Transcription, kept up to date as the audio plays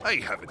I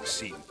haven't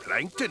seen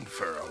Plankton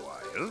for a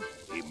while.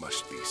 He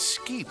must be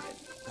scheming.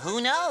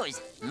 Who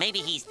knows? Maybe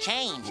he's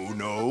changed. Who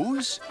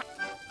knows?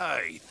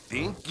 I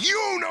think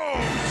you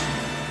know.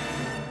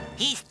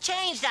 He's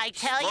changed, I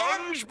tell ya.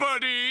 Sponge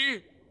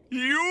buddy!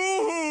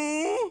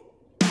 You!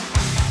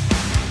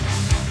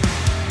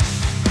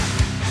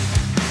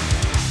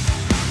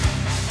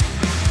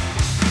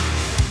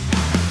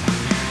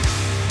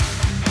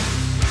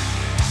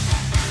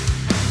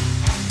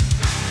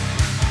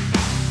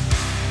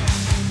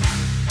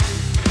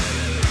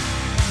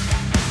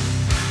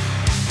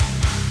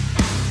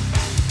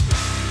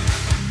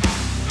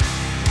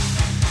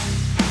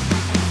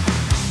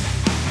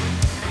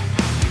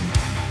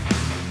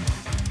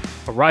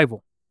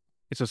 Arrival.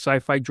 It's a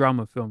sci-fi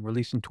drama film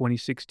released in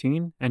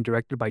 2016 and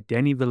directed by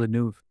Denis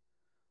Villeneuve.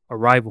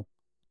 Arrival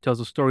tells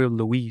the story of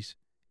Louise,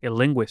 a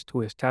linguist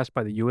who is tasked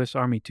by the U.S.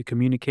 Army to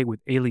communicate with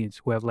aliens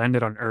who have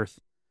landed on Earth.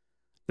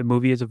 The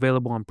movie is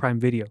available on Prime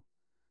Video.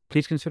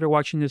 Please consider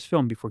watching this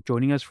film before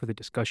joining us for the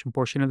discussion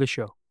portion of the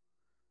show.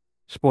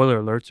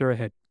 Spoiler alerts are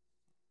ahead.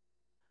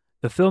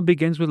 The film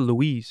begins with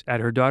Louise at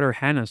her daughter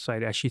Hannah's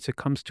side as she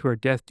succumbs to her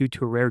death due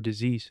to a rare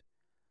disease.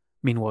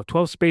 Meanwhile,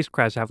 12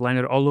 spacecrafts have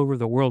landed all over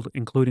the world,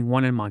 including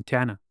one in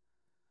Montana.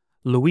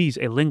 Louise,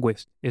 a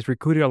linguist, is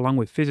recruited along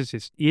with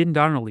physicist Ian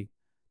Donnelly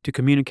to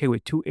communicate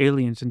with two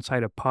aliens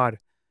inside a pod,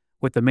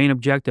 with the main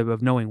objective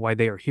of knowing why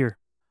they are here.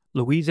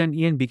 Louise and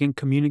Ian begin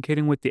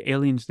communicating with the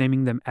aliens,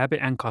 naming them Abbott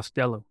and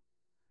Costello.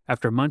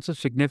 After months of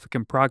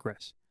significant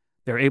progress,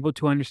 they are able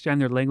to understand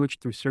their language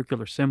through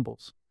circular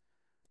symbols.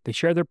 They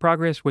share their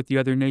progress with the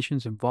other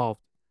nations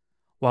involved.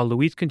 While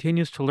Louise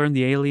continues to learn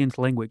the aliens'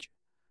 language,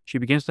 she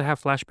begins to have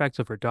flashbacks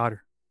of her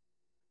daughter.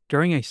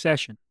 During a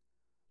session,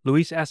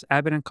 Louise asks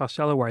Abbott and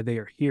Costello why they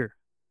are here.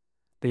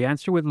 They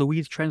answer with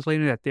Louise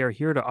translating that they are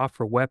here to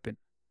offer a weapon.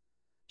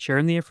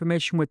 Sharing the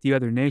information with the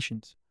other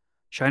nations,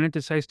 China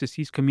decides to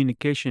cease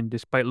communication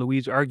despite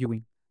Louise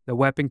arguing the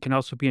weapon can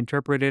also be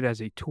interpreted as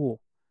a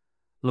tool.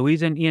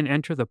 Louise and Ian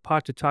enter the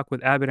pod to talk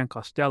with Abbott and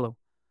Costello,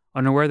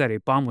 unaware that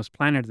a bomb was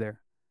planted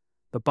there.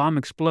 The bomb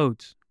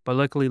explodes, but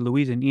luckily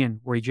Louise and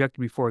Ian were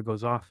ejected before it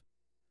goes off.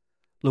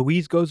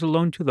 Louise goes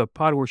alone to the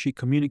pod where she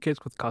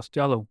communicates with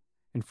Costello,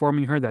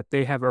 informing her that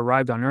they have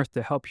arrived on Earth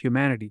to help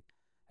humanity,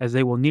 as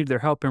they will need their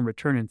help in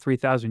return in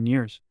 3,000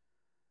 years.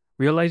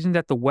 Realizing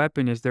that the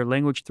weapon is their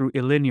language through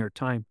illinear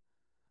time,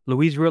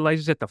 Louise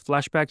realizes that the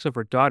flashbacks of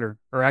her daughter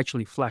are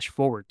actually flash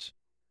forwards.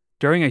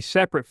 During a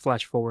separate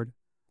flash forward,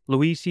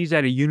 Louise sees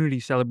at a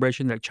unity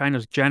celebration that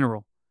China's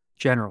General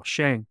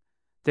Chiang,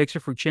 thanks her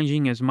for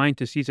changing his mind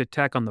to cease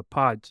attack on the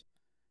pods.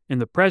 In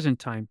the present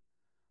time,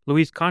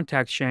 Louise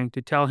contacts Chiang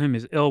to tell him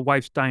his ill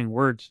wife's dying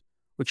words,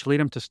 which lead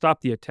him to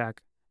stop the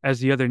attack, as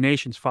the other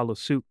nations follow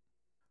suit.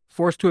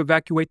 Forced to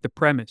evacuate the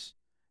premise,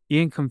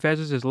 Ian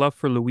confesses his love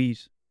for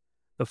Louise.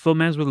 The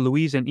film ends with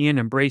Louise and Ian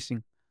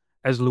embracing,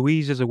 as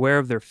Louise is aware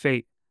of their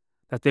fate,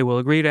 that they will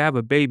agree to have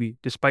a baby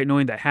despite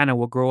knowing that Hannah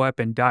will grow up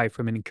and die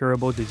from an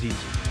incurable disease.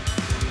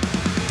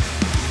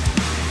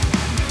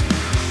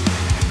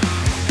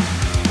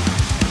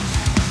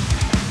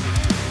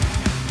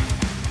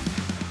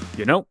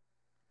 You know,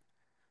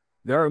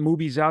 there are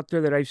movies out there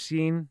that I've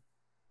seen,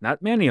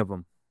 not many of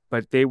them,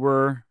 but they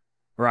were,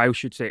 or I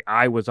should say,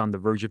 I was on the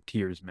verge of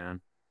tears,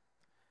 man.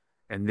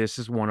 And this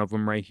is one of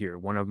them right here,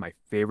 one of my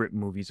favorite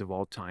movies of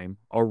all time,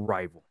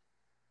 Arrival.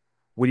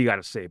 What do you got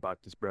to say about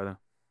this, brother?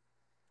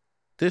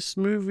 This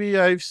movie,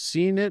 I've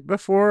seen it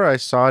before. I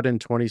saw it in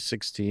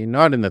 2016,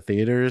 not in the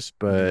theaters,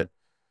 but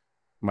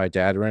my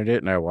dad rented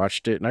it and I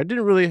watched it. And I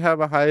didn't really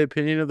have a high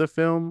opinion of the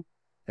film.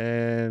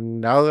 And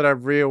now that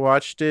I've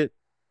rewatched it,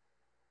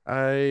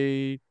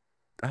 I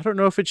don't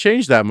know if it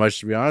changed that much,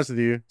 to be honest with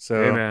you.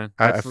 So, hey man,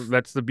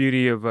 that's the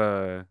beauty of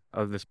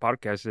this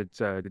podcast. It's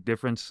the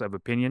difference of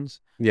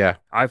opinions. Yeah,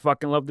 I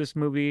fucking love this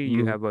movie.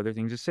 You have other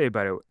things to say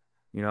about it.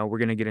 You know, we're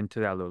gonna get into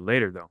that a little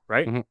later, though,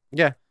 right?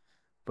 Yeah.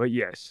 But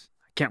yes,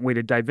 I can't wait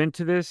to dive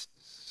into this.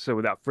 So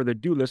without further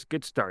ado, let's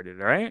get started.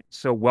 All right.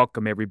 So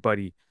welcome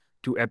everybody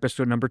to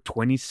episode number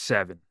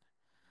 27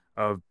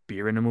 of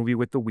Beer in a Movie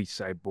with the West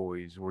Side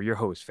Boys. We're your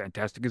hosts,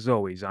 fantastic as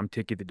always. I'm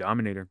Tiki the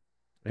Dominator,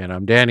 and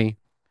I'm Danny.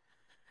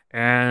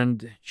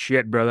 And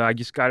shit, brother, I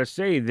just gotta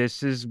say,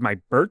 this is my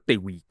birthday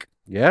week.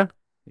 Yeah?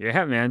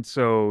 Yeah, man.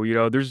 So, you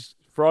know, there's,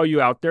 for all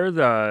you out there,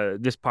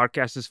 this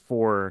podcast is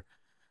for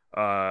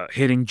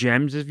hitting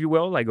gems, if you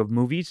will, like of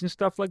movies and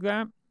stuff like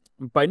that.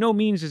 By no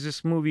means is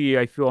this movie,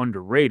 I feel,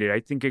 underrated. I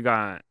think it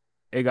got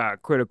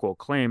critical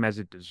acclaim as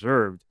it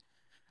deserved.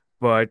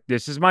 But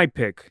this is my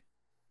pick.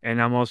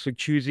 And I'm also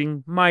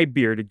choosing my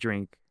beer to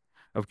drink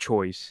of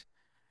choice.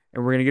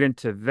 And we're gonna get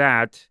into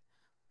that.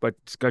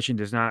 But discussion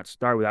does not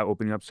start without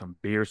opening up some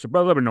beer. So,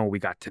 brother, let me know what we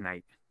got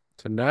tonight.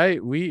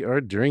 Tonight, we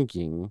are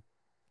drinking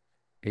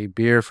a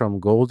beer from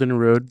Golden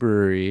Road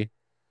Brewery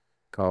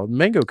called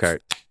Mango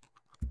Cart.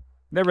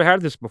 Never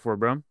had this before,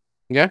 bro.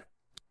 Yeah?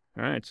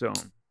 All right, so.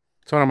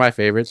 It's one of my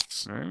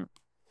favorites. All right.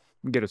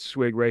 Get a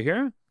swig right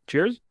here.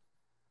 Cheers.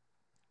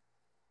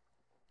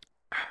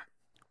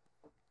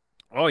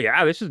 Oh,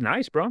 yeah, this is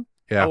nice, bro.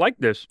 Yeah. I like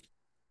this.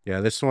 Yeah,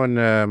 this one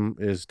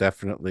is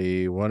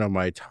definitely one of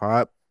my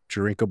top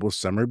drinkable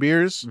summer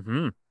beers.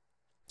 Mm-hmm.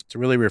 It's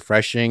really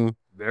refreshing.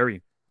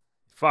 Very.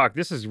 Fuck,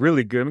 this is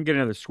really good. I'm gonna get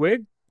another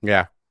swig.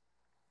 Yeah.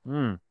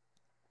 Mm.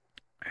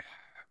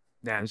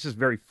 Yeah, this is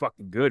very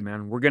fucking good,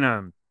 man. We're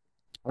gonna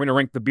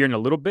rank the beer in a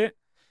little bit.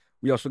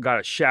 We also got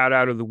a shout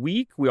out of the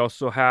week. We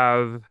also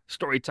have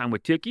story time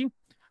with Tiki.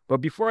 But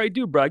before I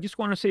do, bro, I just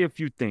want to say a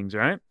few things,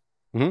 all right?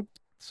 Mhm.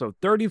 So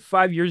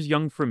 35 years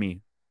young for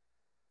me.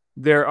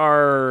 There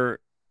are,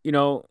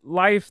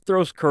 life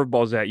throws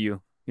curveballs at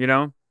you, you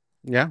know?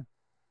 Yeah.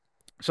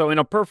 So in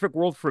a perfect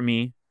world for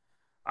me,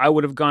 I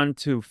would have gone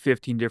to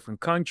 15 different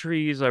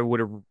countries. I would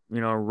have,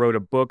 wrote a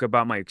book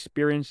about my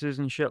experiences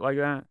and shit like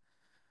that.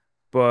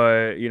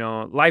 But,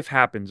 life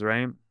happens,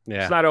 right?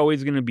 Yeah. It's not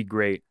always going to be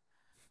great.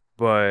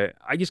 But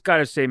I just got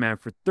to say, man,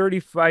 for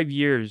 35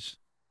 years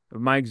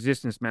of my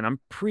existence, man, I'm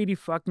pretty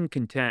fucking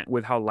content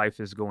with how life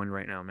is going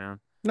right now, man.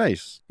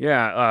 Nice.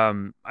 Yeah,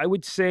 I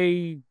would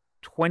say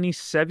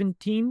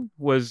 2017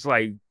 was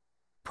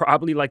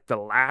probably the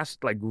last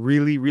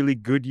really, really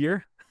good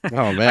year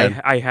Oh,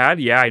 man. I had.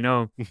 Yeah, I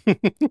know.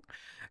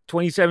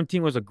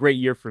 2017 was a great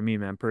year for me,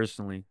 man,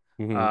 personally.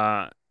 Mhm.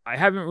 I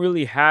haven't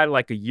really had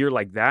a year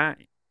like that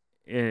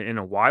in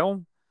a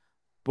while,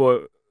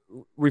 but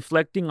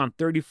reflecting on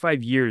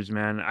 35 years,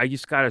 man, I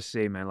just gotta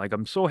say, man,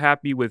 I'm so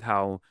happy with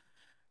how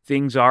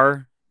things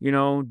are.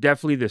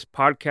 Definitely this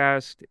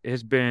podcast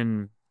has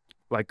been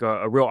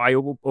a real eye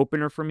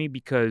opener for me,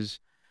 because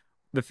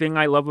the thing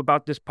I love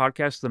about this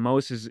podcast the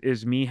most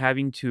is me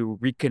having to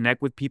reconnect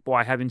with people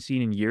I haven't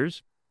seen in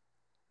years.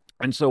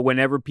 And so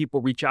whenever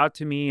people reach out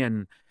to me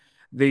and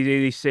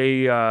they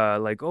say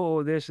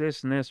oh, this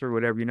and this or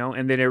whatever,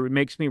 and then it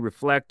makes me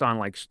reflect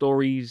on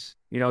stories,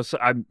 so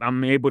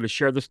I'm able to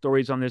share the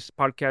stories on this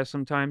podcast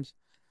sometimes.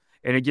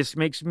 And it just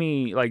makes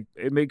me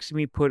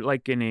put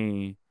in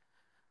a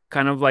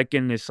kind of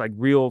in this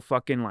real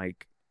fucking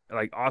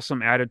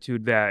awesome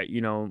attitude that,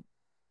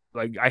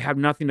 I have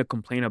nothing to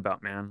complain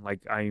about, man.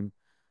 I'm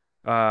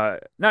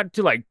not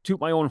to toot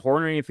my own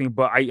horn or anything,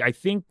 but I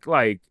think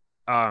I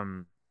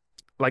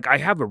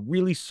have a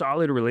really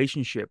solid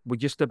relationship with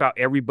just about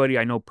everybody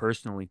I know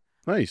personally.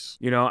 Nice.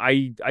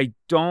 I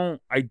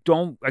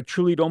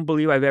truly don't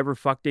believe I've ever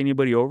fucked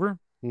anybody over.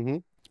 Mm-hmm.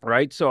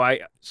 Right.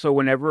 So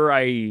whenever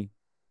I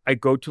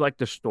go to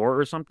the store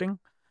or something,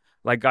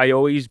 I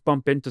always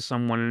bump into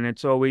someone, and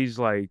it's always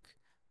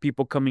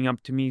people coming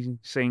up to me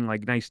saying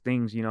nice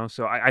things,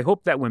 So I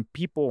hope that when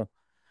people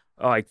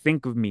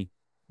think of me,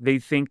 they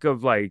think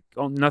of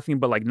nothing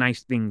but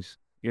nice things,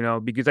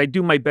 because I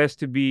do my best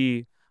to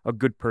be a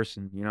good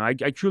person. I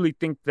truly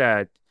think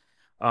that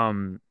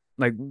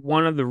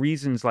one of the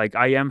reasons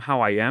I am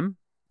how I am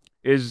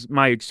is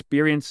my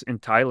experience in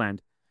Thailand.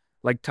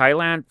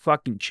 Thailand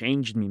fucking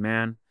changed me,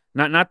 man.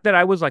 Not that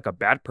I was a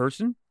bad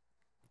person,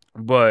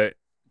 but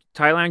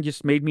Thailand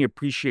just made me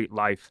appreciate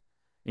life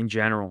in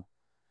general,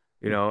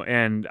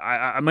 and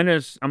I'm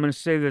gonna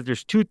say that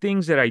there's two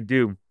things that I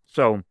do.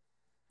 So,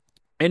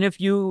 and if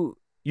you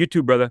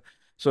too, brother.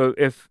 So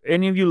if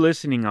any of you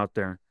listening out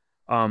there,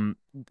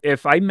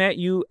 if I met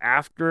you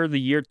after the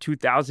year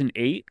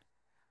 2008,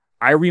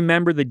 I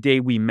remember the day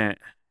we met.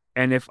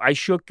 And if I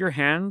shook your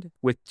hand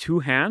with two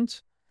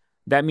hands,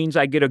 that means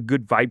I get a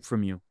good vibe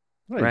from you.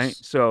 Nice. Right?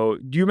 So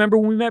do you remember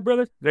when we met,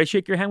 brother? Did I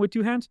shake your hand with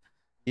two hands?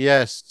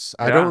 Yes.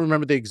 I Yeah. don't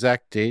remember the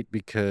exact date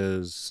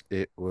because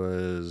it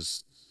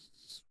was,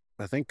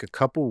 I think, a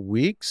couple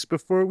weeks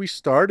before we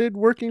started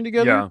working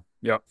together. Yeah.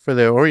 Yep. For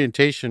the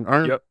orientation.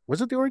 Yep.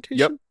 Was it the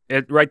orientation?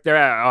 Yep. Right there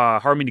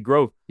at Harmony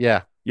Grove.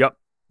 Yeah. Yep.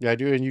 Yeah, I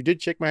do. And you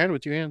did shake my hand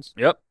with two hands.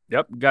 Yep.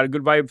 Got a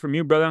good vibe from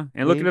you, brother.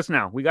 And look Mhm. at us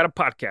now. We got a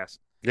podcast.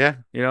 Yeah.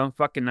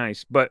 Fucking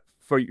nice. But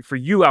for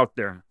you out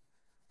there,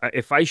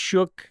 if I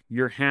shook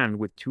your hand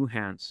with two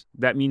hands,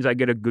 that means I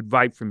get a good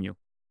vibe from you.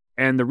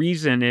 And the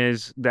reason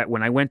is that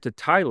when I went to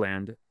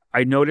Thailand,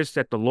 I noticed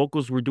that the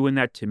locals were doing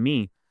that to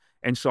me.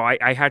 And so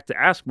I had to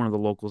ask one of the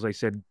locals. I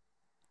said,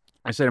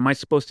 am I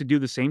supposed to do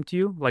the same to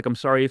you? I'm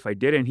sorry if I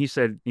did. And he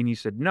said,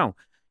 no.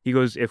 He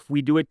goes, if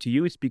we do it to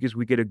you, it's because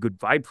we get a good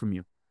vibe from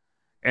you.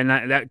 And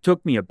that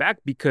took me aback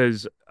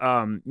because,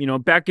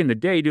 back in the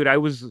day, dude, I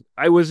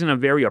wasn't a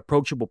very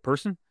approachable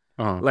person.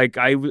 Uh-huh.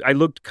 I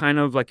looked kind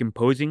of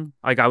imposing.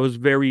 I was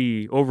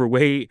very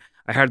overweight.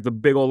 I had the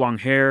big old long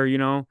hair,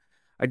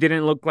 I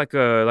didn't look like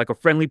a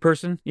friendly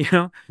person,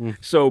 Mm.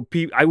 So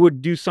I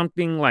would do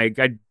something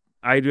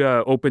I'd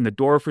open the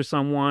door for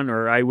someone,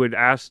 or I would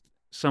ask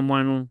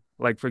someone,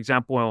 for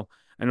example,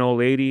 an old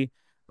lady,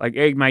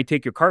 hey, might I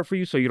take your cart for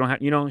you so you don't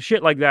have,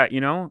 shit like that,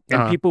 and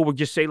Uh-huh. people would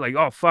just say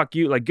oh, fuck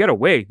you, get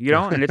away,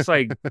 and it's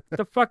what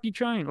the fuck you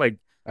trying?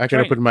 I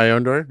can open my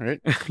own door,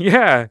 right?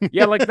 yeah,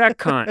 like that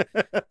cunt.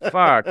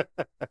 Fuck.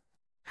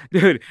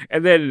 Dude,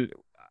 and then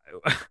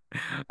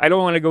I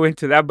don't want to go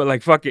into that,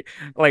 but fuck it.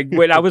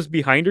 When I was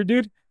behind her,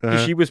 dude, 'cause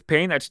Uh-huh. she was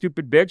paying, that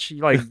stupid bitch.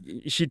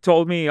 She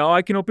told me, oh,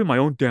 I can open my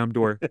own damn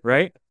door,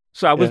 right?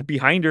 So I was Yeah.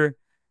 behind her,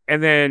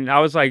 and then I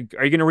was like,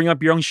 are you gonna ring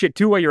up your own shit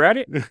too while you're at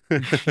it?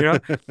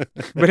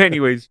 But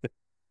anyways,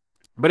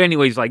 But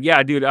anyways, like,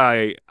 yeah, dude,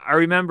 I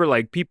remember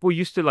like people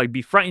used to like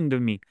be frightened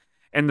of me.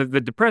 And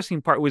the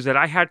depressing part was that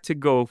I had to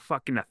go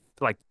fucking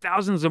like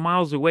thousands of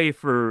miles away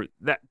for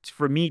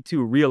me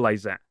to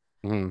realize that.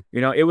 Mhm. You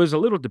know, it was a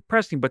little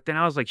depressing, but then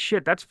I was like,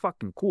 shit, that's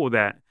fucking cool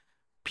that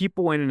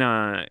people in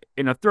a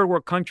third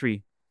world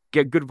country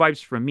get good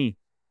vibes from me.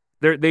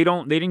 They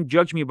didn't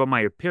judge me by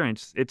my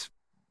appearance. It's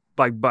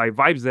like by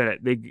vibes that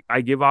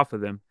I give off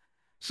of them.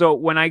 So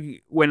when I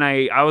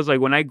was like,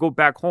 when I go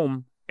back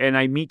home and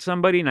I meet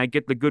somebody and I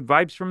get the good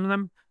vibes from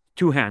them,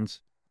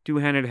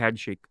 two-handed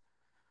handshake.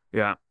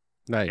 Yeah.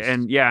 Nice.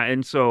 And yeah,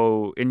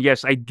 and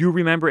yes, I do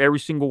remember every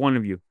single one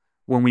of you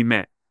when we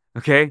met.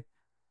 Okay?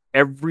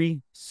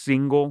 Every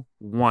single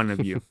one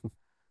of you.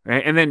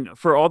 Right? And then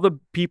for all the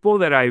people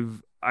that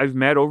I've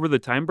met over the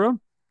time, bro,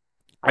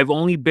 I've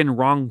only been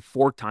wrong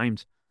 4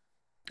 times.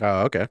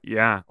 Oh, okay.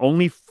 Yeah,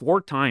 only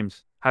 4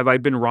 times have I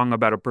been wrong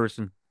about a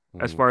person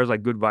as Mhm. far as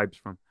like good vibes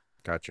from.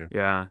 Gotcha.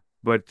 Yeah,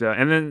 but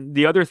and then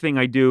the other thing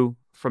I do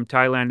from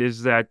Thailand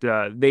is that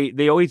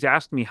they always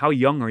ask me, how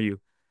young are you?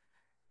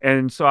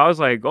 And so I was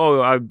like,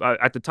 oh,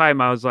 at the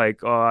time I was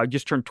like, I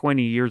just turned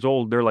 20 years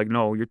old. They're like,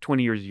 no, you're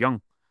 20 years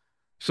young.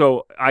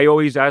 So I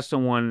always ask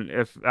someone,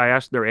 if I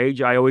ask their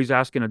age, I always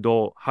ask an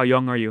adult, how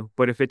young are you?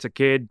 But if it's a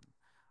kid,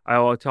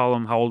 I'll tell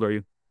them, how old are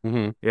you?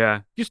 Mhm.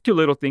 Yeah, just 2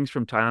 little things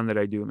from Thailand that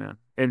I do, man.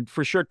 And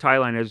for sure,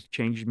 Thailand has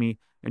changed me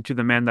into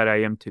the man that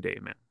I am today,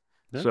 man.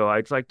 Yeah. So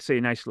I'd like to say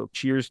a nice little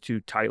cheers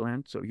to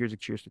Thailand. So here's a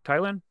cheers to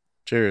Thailand.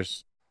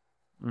 Cheers.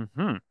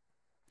 Mm-hmm.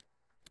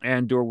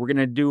 And we're going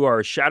to do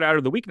our shout out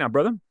of the week now,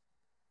 brother.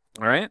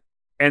 All right.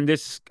 And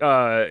this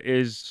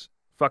is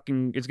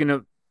fucking, it's going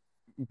to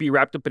be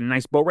wrapped up in a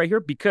nice bow right here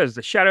because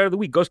the shout out of the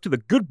week goes to the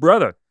good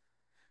brother,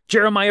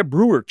 Jeremiah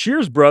Brewer.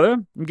 Cheers,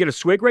 brother. You get a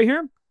swig right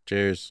here.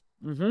 Cheers.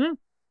 Mm-hmm.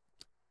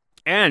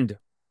 And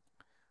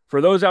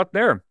for those out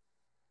there,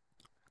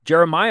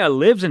 Jeremiah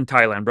lives in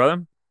Thailand,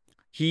 brother.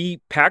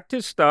 He packed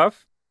his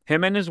stuff.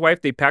 Him and his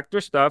wife, they packed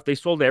their stuff. They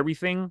sold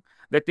everything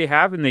that they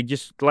have, and they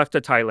just left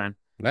to Thailand.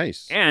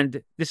 Nice.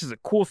 And this is a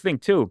cool thing,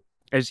 too,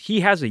 as he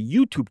has a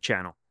YouTube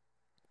channel.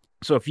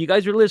 So if you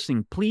guys are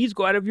listening, please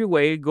go out of your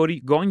way, go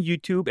on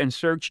YouTube and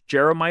search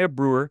Jeremiah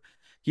Brewer.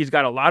 He's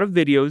got a lot of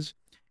videos,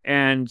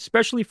 and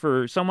especially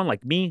for someone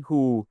like me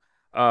who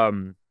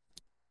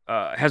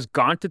has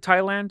gone to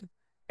Thailand,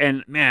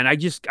 and man, I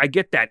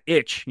get that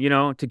itch, you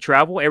know, to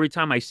travel every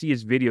time I see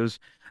his videos.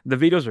 The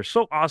videos are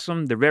so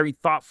awesome. They're very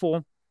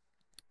thoughtful.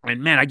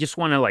 And man, I just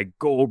want to like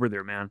go over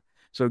there, man.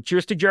 So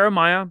cheers to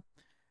Jeremiah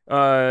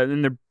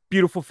and their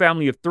beautiful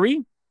family of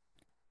 3.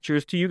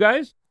 Cheers to you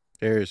guys.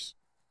 Cheers.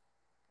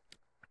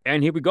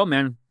 And here we go,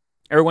 man.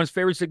 Everyone's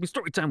favorite segment,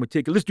 story time with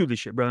Ticket. Let's do this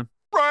shit, brother.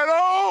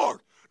 Right on!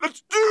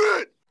 Let's do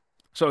it!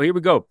 So here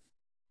we go.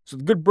 So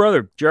the good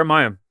brother,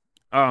 Jeremiah.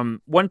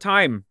 One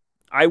time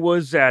I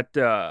was at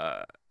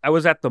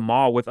the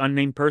mall with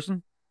unnamed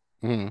person.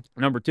 Mhm.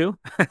 Number 2.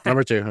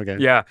 Number 2. Okay.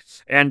 Yeah.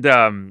 And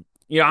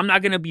you know, I'm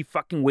not gonna be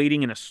fucking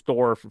waiting in a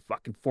store for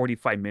fucking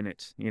 45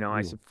 minutes. You know,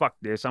 I said, fuck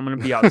this. I'm gonna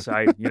be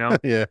outside, you know?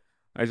 Yeah.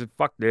 I said,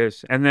 fuck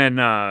this. And then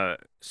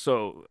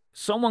so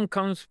someone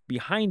comes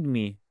behind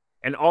me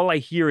and all I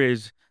hear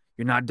is,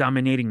 you're not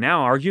dominating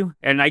now, are you?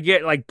 And I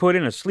get like put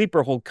in a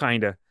sleeper hold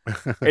kinda.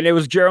 And it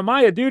was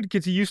Jeremiah, dude,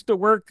 because he used to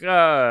work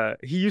at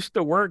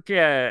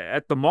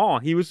the mall.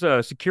 He was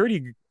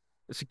security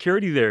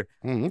there.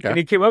 Okay. And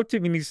he came up to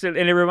me and he said,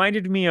 and it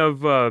reminded me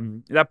of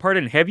that part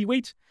in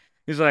Heavyweights.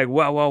 He's like,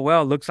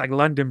 well, looks like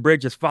London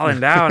Bridge is falling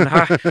down.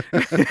 Huh?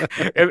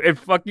 it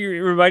fucking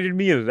reminded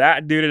me of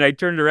that, dude. And I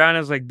turned around and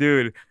I was like,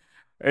 dude.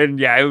 And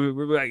yeah,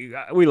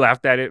 we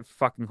laughed at it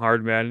fucking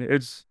hard, man.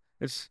 It's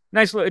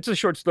nice. It's a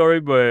short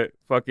story, but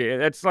fuck it.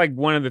 That's like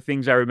one of the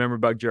things I remember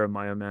about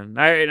Jeremiah, man.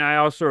 I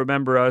also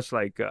remember us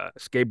like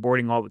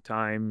skateboarding all the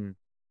time.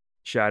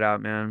 Shout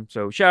out, man.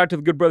 So shout out to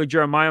the good brother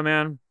Jeremiah,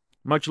 man.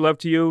 Much love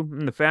to you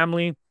and the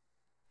family.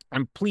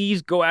 And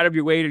please go out of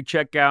your way to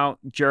check out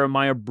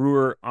Jeremiah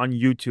Brewer on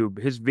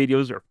YouTube. His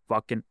videos are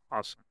fucking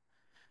awesome.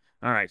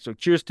 All right, so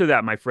cheers to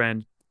that, my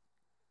friend.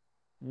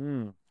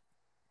 All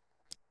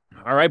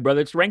right, brother,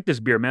 let's rank this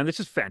beer, man. This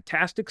is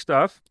fantastic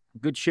stuff.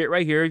 Good shit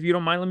right here. If you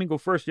don't mind, let me go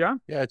first, yeah?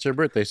 Yeah, it's your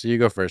birthday, so you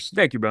go first.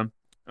 Thank you, bro.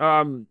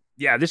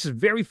 Yeah, this is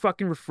very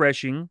fucking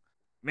refreshing.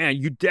 Man,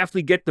 you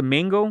definitely get the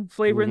mango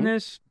flavor in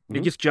this.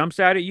 It just jumps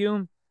out at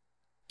you.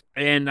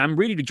 And I'm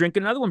ready to drink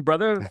another one,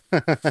 brother.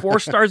 4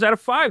 stars out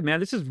of 5, man.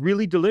 This is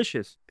really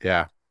delicious.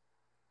 Yeah.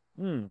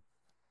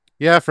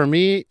 Yeah, for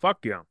me,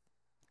 Fuck yeah.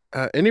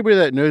 anybody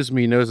that knows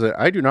me knows that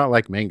I do not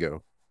like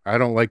mango. I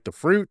don't like the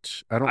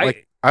fruit. I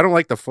don't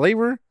like the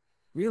flavor.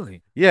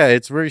 Really? Yeah,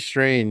 it's very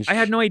strange. I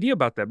had no idea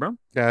about that, bro.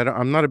 Yeah,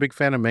 I'm not a big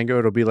fan of mango.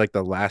 It'll be like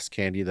the last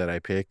candy that I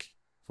pick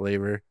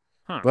flavor.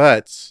 Huh.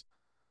 But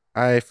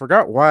I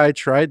forgot why I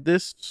tried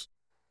this.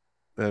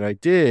 That I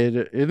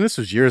did, and this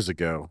was years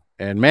ago.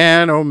 And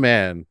man, oh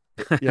man.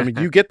 I mean,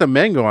 you get the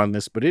mango on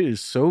this, but it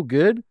is so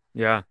good.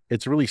 Yeah.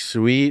 It's really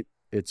sweet.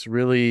 It's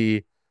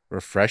really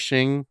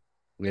refreshing,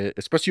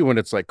 especially when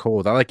it's like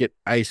cold. I like it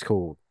ice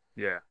cold.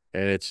 Yeah.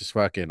 And it's just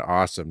fucking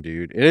awesome,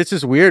 dude. And it's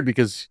just weird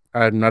because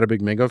I'm not a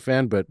big mango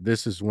fan, but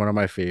this is one of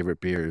my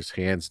favorite beers,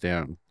 hands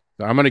down.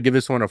 So I'm going to give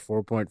this one a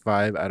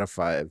 4.5 out of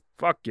 5.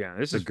 Fuck yeah.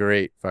 This It's a is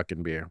great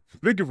fucking beer.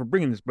 Thank you for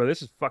bringing this, bro.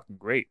 This is fucking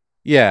great.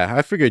 Yeah,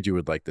 I figured you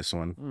would like this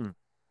one.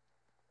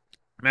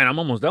 Man, I'm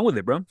almost done with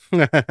it, bro.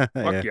 Fuck Yeah.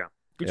 yeah.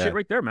 Good Yeah. shit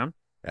right there, man.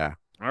 Yeah.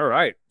 All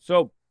right.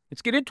 So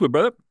let's get into it,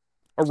 brother.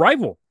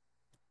 Arrival.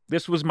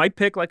 This was my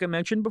pick, like I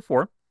mentioned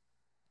before.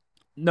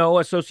 No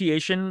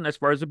association as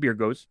far as the beer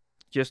goes.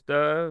 Just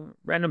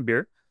random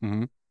beer.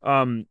 Mhm.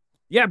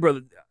 Yeah,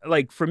 brother.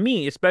 Like for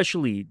me,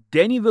 especially,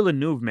 Denis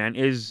Villeneuve, man,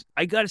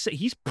 I gotta say,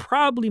 he's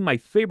probably my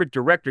favorite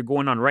director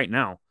going on right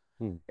now.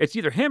 It's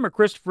either him or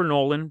Christopher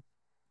Nolan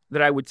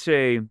that I would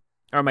say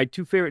are my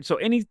two favorites. So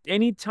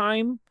any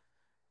time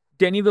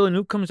Denis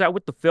Villeneuve comes out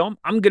with the film,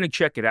 I'm gonna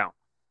check it out.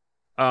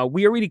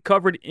 We already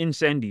covered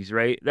Incendies,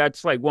 right?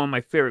 That's like one of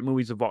my favorite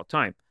movies of all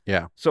time.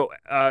 Yeah. So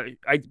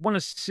I want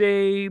to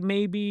say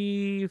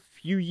maybe a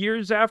few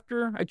years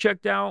after I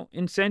checked out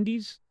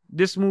Incendies,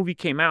 this movie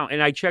came out,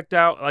 and I checked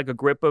out like a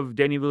grip of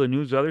Denis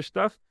Villeneuve's other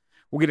stuff.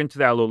 We'll get into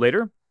that a little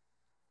later.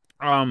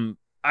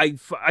 I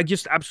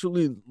just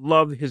absolutely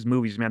love his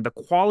movies, man. The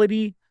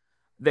quality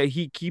that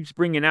he keeps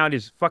bringing out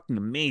is fucking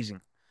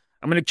amazing.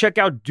 I'm going to check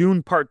out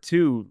Dune Part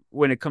 2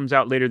 when it comes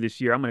out later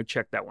this year. I'm going to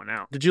check that one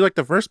out. Did you like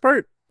the first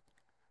part?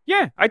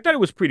 Yeah, I thought it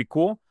was pretty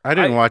cool. I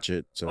didn't watch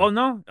it. So. Oh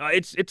no,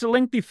 it's a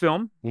lengthy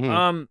film.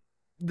 Mhm.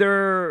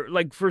 They're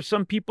like for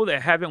some people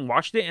that haven't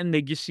watched it and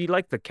they just see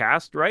like the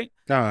cast, right?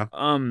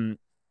 Zendaya,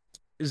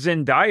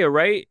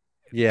 right?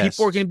 Yes.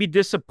 People are gonna be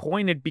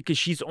disappointed because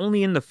she's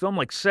only in the film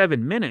like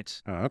 7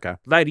 minutes. Oh, okay.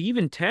 Like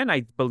even 10,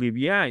 I believe.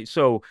 Yeah.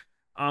 So,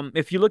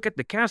 if you look at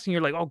the casting,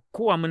 you're like, oh,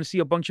 cool. I'm gonna see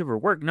a bunch of her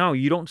work. No,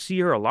 you don't see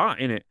her a lot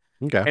in it.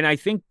 Okay. And I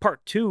think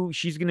part 2,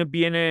 she's gonna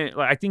be in it.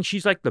 Like I think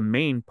she's like the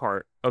main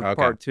part of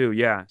part 2.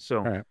 Yeah. So,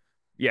 All right.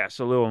 yeah, it's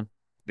a little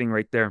thing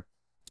right there.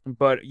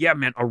 But yeah,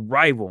 man,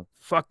 Arrival.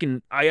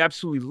 Fucking, I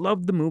absolutely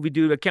love the movie,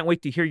 dude. I can't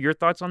wait to hear your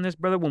thoughts on this,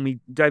 brother, when we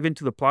dive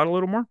into the plot a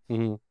little more.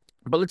 Mhm.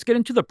 But let's get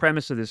into the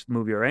premise of this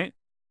movie, all right?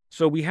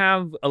 So we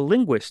have a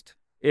linguist.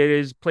 It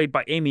is played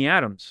by Amy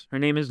Adams. Her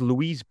name is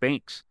Louise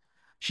Banks.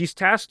 She's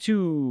tasked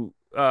to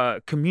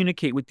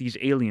communicate with these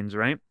aliens,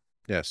 right?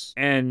 Yes.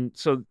 And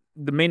so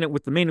the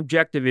main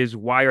objective is,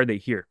 why are they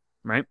here,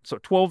 right? So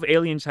 12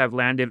 aliens have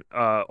landed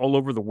all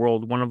over the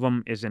world. One of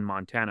them is in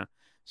Montana.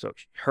 So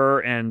her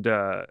and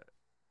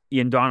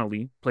Ian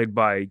Donnelly, played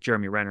by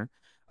Jeremy Renner,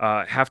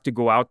 have to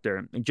go out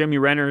there. And Jeremy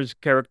Renner's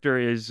character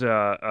is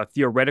a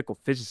theoretical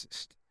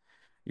physicist.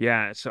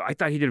 Yeah, so I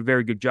thought he did a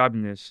very good job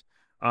in this.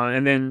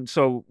 And then,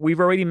 so we've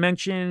already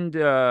mentioned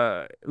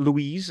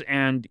Louise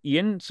and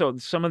Ian. So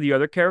some of the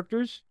other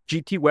characters,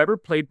 G.T. Weber,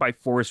 played by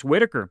Forrest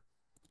Whitaker.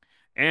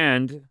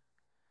 And,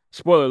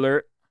 spoiler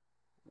alert,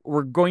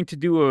 we're going to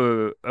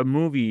do a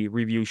movie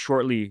review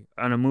shortly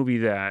on a movie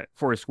that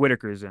Forrest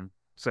Whitaker is in.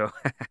 So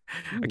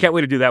I can't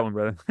wait to do that one,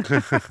 brother.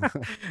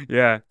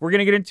 Yeah, we're going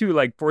to get into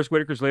like Forrest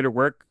Whitaker's later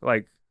work,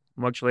 like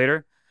much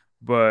later.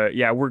 But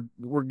yeah, we're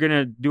going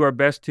to do our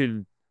best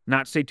to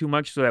not say too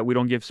much so that we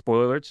don't give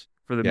spoiler alerts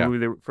for the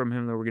movie from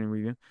him that we're going to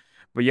review.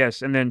 But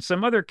yes, and then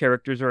some other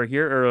characters are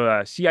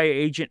here. CIA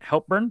agent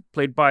Helpburn,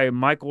 played by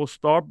Michael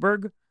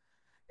Stuhlbarg,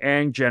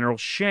 and General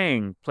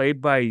Shang,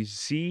 played by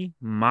Tzi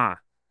Ma.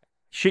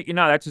 Shit, you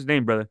know, that's his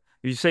name, brother.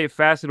 If you say it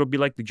fast, it'll be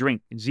like the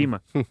drink,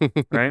 Zima,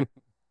 right?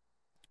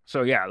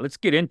 So yeah, let's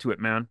get into it,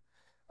 man.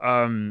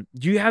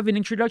 Do you have an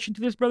introduction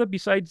to this, brother,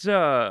 besides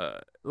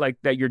like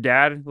that your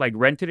dad like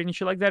rented it and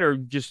shit like that, or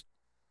just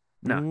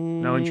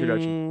no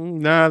introduction?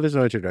 Nah, there's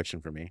no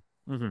introduction for me.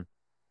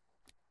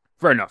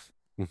 Fair enough.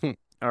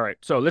 All right,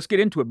 so let's get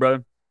into it,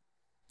 brother.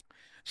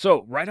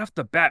 So right off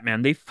the bat,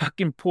 man, they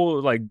fucking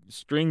pull like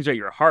strings at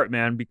your heart,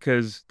 man,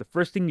 because the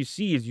first thing you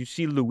see is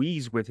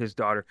Louise with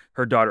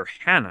her daughter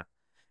Hannah,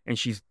 and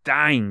she's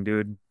dying,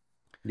 dude.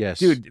 Yes.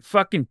 Dude,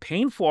 fucking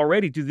painful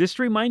already. Dude, this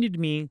reminded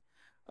me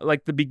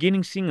like the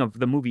beginning scene of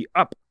the movie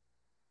Up.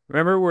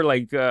 Remember, we're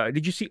like,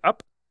 did you see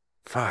Up?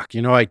 Fuck,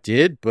 I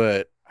did,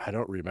 but I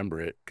don't remember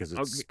it because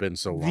it's been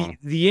so long.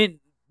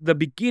 The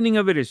beginning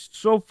of it is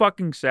so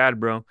fucking sad,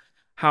 bro.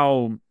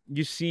 How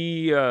you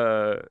see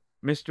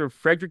Mr.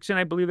 Fredrickson,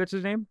 I believe that's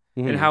his name,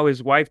 and how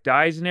his wife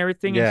dies and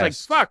everything. Yes.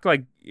 It's like, fuck,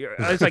 like,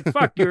 I was like,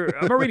 fuck,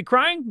 I'm already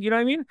crying. You know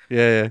what I mean?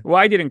 Yeah. Well,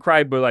 I didn't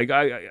cry, but like,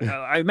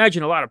 I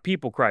imagine a lot of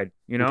people cried,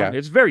 you know? Okay.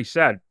 It's very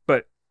sad.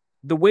 But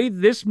the way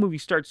this movie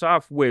starts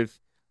off with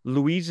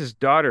Louise's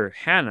daughter,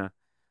 Hannah,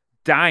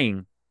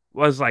 dying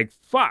was like,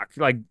 fuck,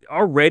 like,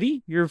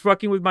 already? You're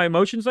fucking with my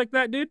emotions like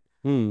that, dude?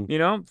 You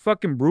know?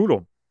 Fucking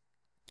brutal.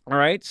 All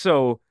right,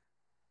 so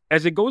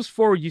as it goes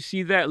forward, you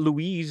see that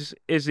Louise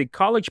is a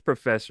college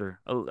professor,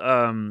 a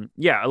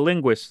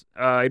linguist.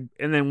 And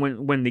then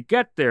when they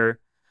get there,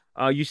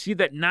 you see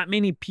that not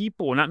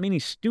many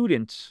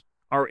students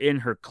are in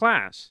her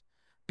class,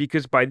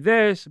 because by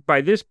this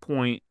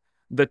point,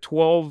 the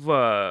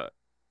 12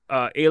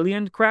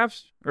 alien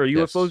crafts or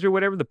UFOs or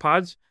whatever, the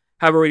pods,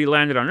 have already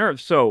landed on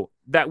Earth. So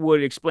that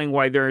would explain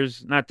why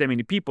there's not that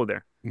many people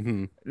there.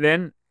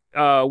 Then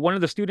one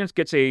of the students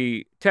gets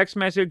a text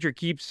message or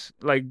keeps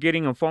like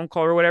getting a phone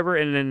call or whatever,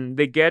 and then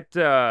they get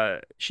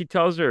she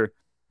tells her,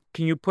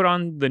 "Can you put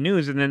on the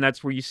news?" And then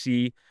that's where you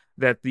see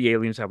that the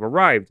aliens have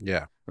arrived.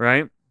 Yeah.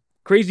 Right?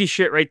 Crazy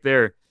shit right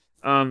there.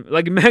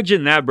 Like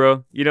imagine that,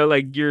 bro. You know,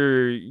 like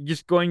you're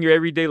just going your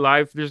everyday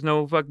life. There's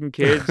no fucking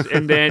kids,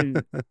 and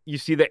then you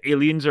see the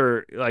aliens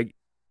are like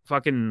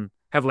fucking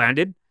have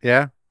landed.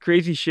 Yeah.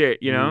 Crazy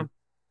shit, you know.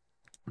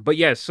 But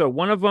yes, so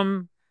one of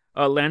them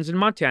lands in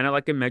Montana,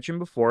 like I mentioned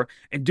before.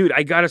 And dude,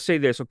 I gotta say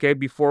this, okay,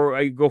 before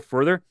I go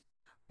further.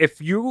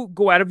 If you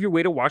go out of your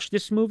way to watch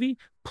this movie,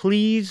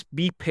 please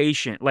be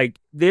patient. Like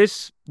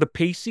this, the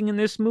pacing in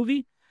this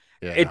movie,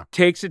 it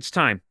takes its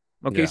time.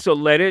 Okay, so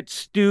let it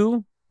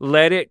stew,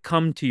 let it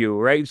come to you,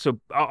 right?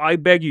 So I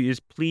beg you,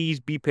 just please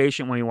be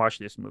patient when you watch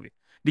this movie.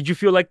 Did you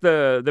feel like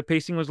the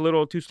pacing was a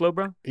little too slow,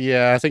 bro?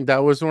 Yeah, I think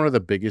that was one of the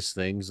biggest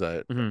things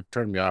that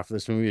turned me off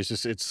this movie. It's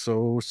just it's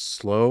so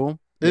slow.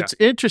 It's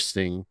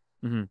interesting,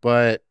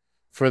 but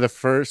for the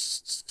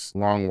first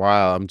long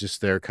while, I'm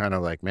just there kind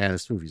of like, man,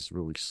 this movie's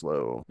really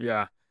slow.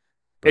 Yeah.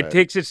 But, it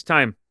takes its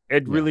time.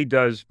 It really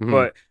does.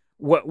 But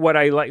what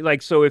I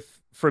like, so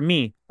if for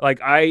me, like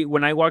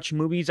when I watch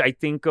movies, I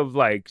think of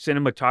like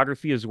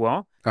cinematography as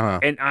well.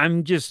 And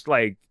I'm just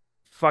like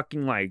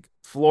fucking like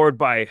floored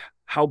by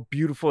how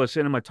beautiful the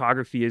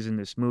cinematography is in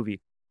this movie.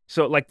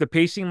 So like the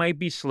pacing might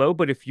be slow,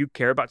 but if you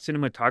care about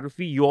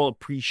cinematography, you'll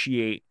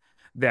appreciate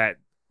that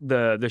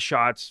the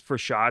shots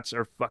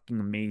are fucking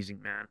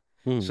amazing, man.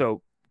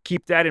 So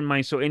keep that in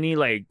mind. So any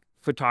like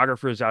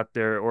photographers out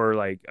there or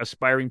like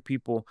aspiring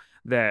people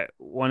that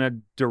want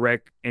to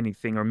direct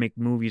anything or make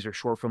movies or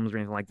short films or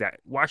anything like that,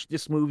 watch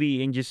this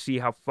movie and just see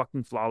how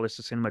fucking flawless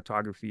the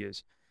cinematography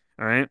is.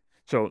 All right.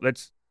 So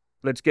let's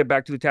get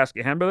back to the task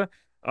at hand,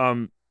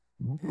 brother.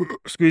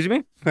 Excuse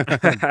me.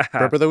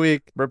 Burp of the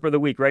week. Burp of the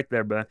week right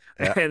there, brother.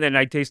 Yeah. And then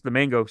I taste the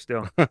mango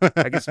still.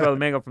 I can smell the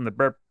mango from the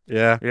burp.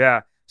 Yeah.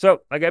 Yeah.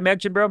 So like I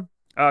mentioned, bro,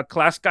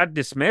 class got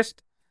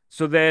dismissed.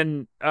 So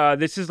then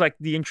this is like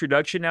the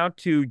introduction now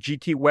to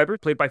G.T. Weber,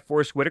 played by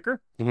Forrest Whitaker.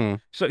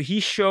 So he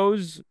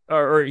shows,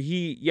 or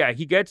he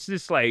gets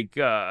this like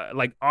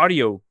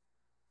audio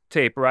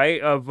tape,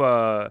 right,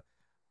 of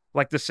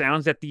like the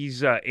sounds that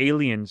these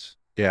aliens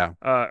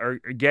or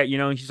get, you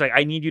know, and she's like,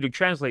 I need you to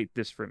translate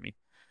this for me.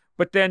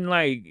 But then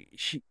like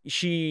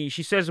she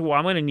says, well,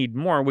 I'm gonna need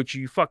more, which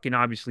you fucking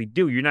obviously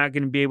do. You're not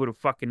gonna be able to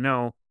fucking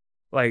know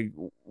like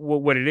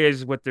what it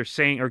is, what they're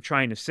saying or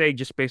trying to say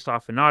just based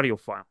off an audio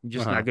file. You're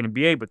just not going to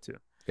be able to.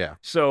 Yeah.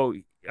 So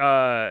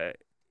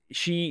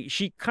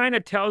she kind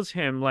of tells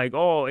him like,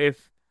 oh,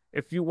 if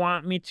you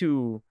want me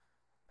to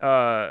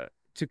kind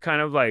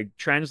of like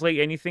translate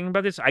anything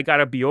about this, I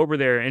gotta be over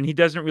there. And he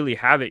doesn't really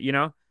have it, you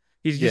know.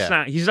 He's just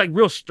not. He's like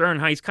real stern.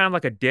 Huh? He's kind of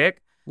like a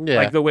dick. Yeah.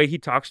 Like the way he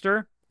talks to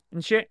her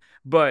and shit.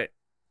 But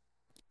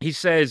he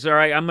says, all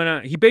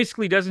right, he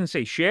basically doesn't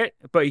say shit,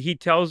 but he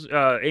tells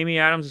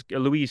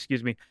Louise,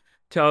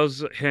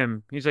 tells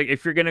him, he's like,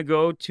 if you're going to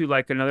go to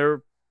like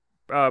another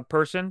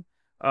person,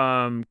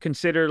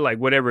 consider like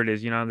whatever it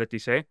is, you know, that they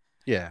say.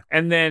 Yeah.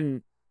 And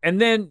then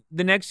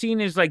the next scene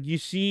is like, you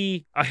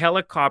see a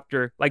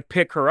helicopter like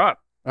pick her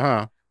up.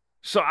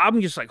 So I'm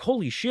just like,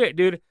 holy shit,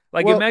 dude.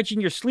 Like, imagine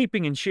you're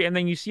sleeping and shit, and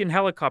then you see a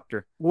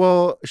helicopter.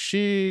 Well,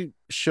 she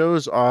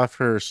shows off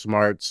her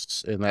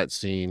smarts in that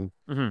scene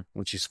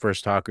when she's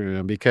first talking to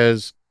him,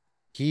 because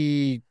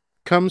he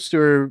comes to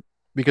her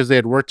because they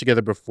had worked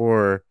together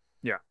before.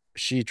 Yeah.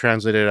 She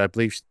translated, I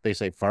believe they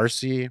say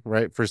Farsi,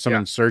 right, for some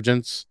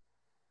insurgents.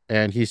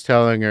 And he's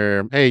telling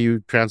her, hey,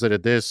 you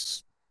translated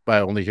this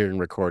by only hearing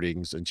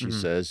recordings. And she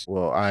says,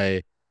 well,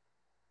 I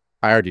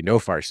already know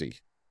Farsi.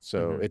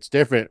 So it's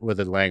different with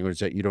a language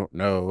that you don't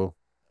know.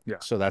 Yeah.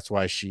 So that's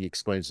why she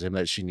explains to him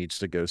that she needs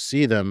to go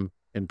see them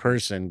in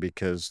person,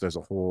 because there's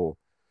a whole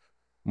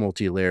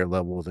multi-layer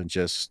level than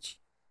just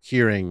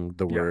hearing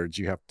the words.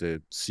 You have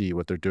to see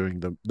what they're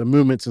doing, the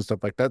movements and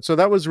stuff like that. So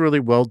that was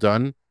really well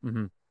done.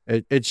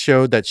 It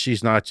showed that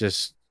she's not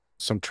just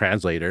some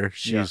translator.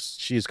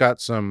 She's got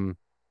some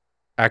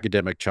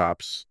academic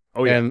chops.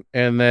 Oh yeah.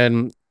 And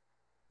then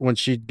when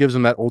she gives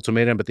him that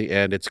ultimatum at the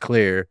end, it's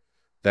clear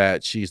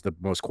that she's the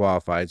most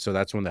qualified. So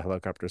that's when the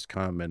helicopters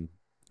come and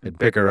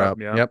pick her up.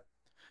 Yep.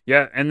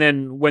 Yeah, and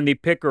then when they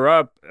pick her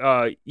up,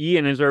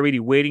 Ian is already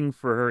waiting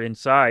for her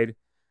inside.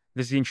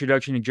 This is the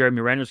introduction to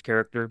Jeremy Renner's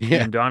character,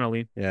 Ian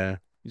Donnelly. Yeah.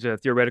 He's a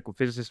theoretical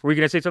physicist. Were you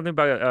going to say something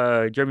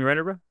about Jeremy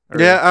Renner, bro?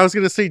 Yeah, I was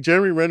going to say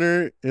Jeremy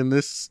Renner in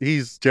this,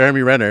 he's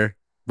Jeremy Renner,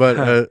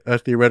 but a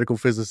theoretical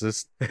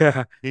physicist.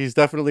 Yeah. He's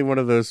definitely one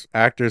of those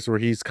actors where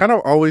he's kind of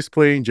always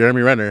playing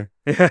Jeremy Renner,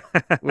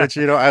 which,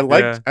 you know, I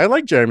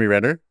like Jeremy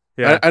Renner.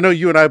 Yeah. I know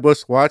you and I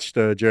both watched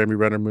a Jeremy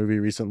Renner movie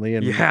recently,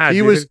 and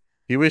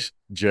he was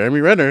Jeremy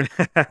Renner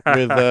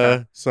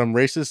with some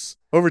racist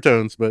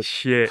overtones. But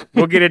shit,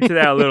 we'll get into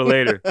that a little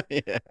later.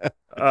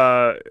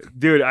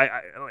 Dude,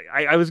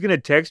 I was gonna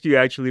text you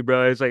actually,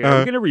 bro. I was like, are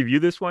we gonna review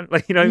this one?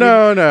 Like, you know?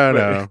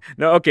 No.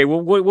 Okay,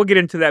 well, we'll get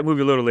into that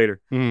movie a little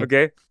later.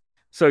 Okay,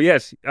 so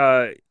yes,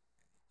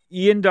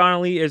 Ian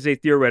Donnelly is a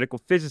theoretical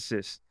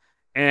physicist,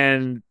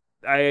 and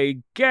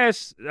I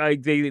guess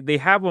like they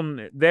have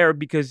him there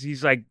because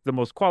he's like the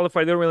most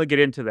qualified. They don't really get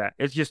into that.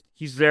 It's just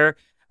he's there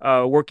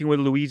working with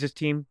Louise's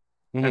team,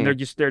 and they're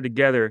just there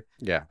together.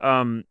 Yeah.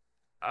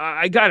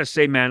 I gotta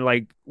say, man,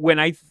 like when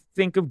I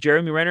think of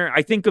Jeremy Renner,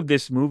 I think of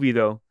this movie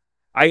though.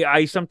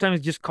 I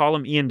sometimes just call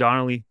him Ian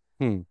Donnelly.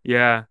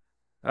 Yeah.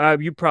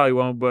 You probably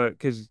won't, but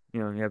because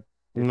you have.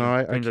 No,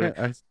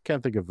 I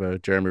can't think of a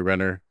Jeremy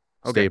Renner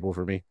staple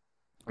for me.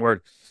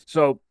 Word.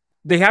 So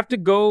they have to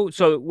go.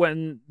 So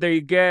when they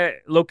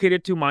get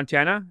located to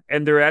Montana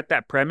and they're at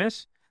that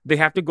premise, they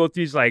have to go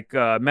through these like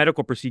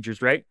medical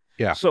procedures, right?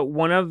 Yeah. So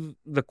one of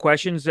the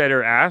questions that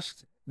are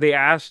asked, they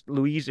asked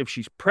Louise if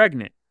she's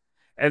pregnant,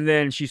 and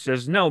then she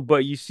says no.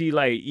 But you see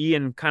like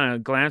Ian kind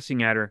of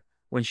glancing at her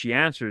when she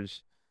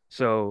answers.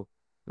 So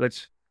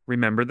let's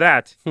remember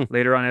that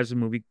later on as the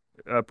movie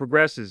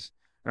progresses.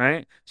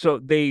 Right? So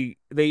they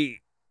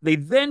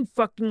then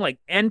fucking like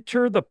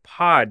enter the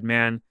pod,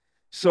 man.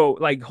 So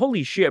like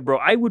holy shit, bro.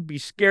 I would be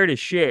scared as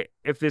shit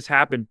if this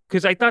happened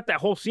because I thought that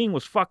whole scene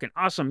was fucking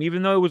awesome,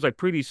 even though it was like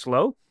pretty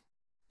slow.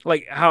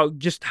 Like how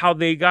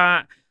they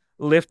got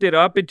lifted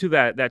up into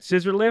that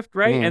scissor lift,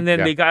 right? And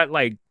then they got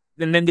like,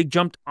 and then they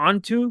jumped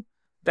onto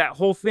that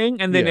whole thing,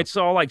 and then it's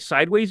all like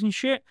sideways and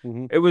shit.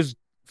 It was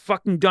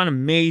fucking done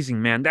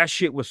amazing, man. That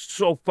shit was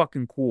so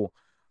fucking cool.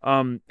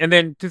 And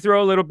then to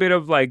throw a little bit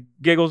of like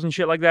giggles and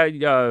shit like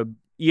that,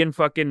 Ian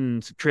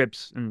fucking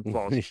trips and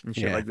falls and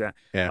shit like that.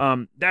 Yeah.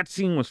 That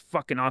scene was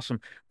fucking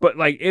awesome. But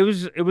like it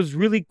was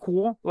really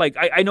cool. Like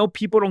I know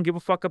people don't give a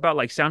fuck about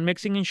like sound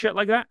mixing and shit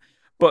like that.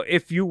 But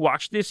if you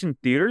watch this in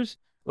theaters,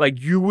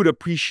 like you would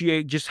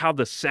appreciate just how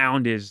the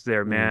sound is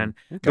there, man.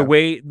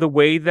 Okay. The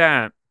way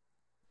that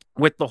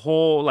with the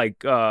whole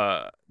like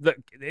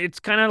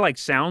it's kind of like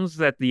sounds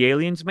that the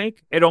aliens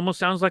make. It almost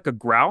sounds like a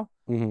growl.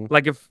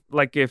 Like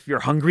if you're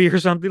hungry or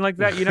something like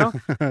that,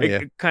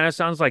 it kind of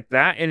sounds like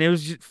that. And it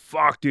was just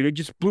fuck, dude. It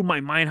just blew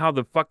my mind how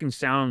the fucking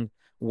sound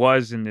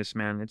was in this,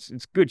 man.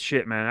 It's good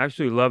shit, man. I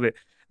absolutely love it.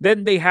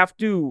 Then they have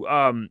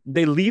to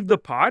they leave the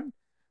pod,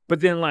 but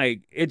then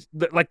like it's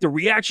like the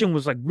reaction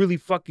was like really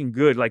fucking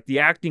good. Like the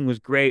acting was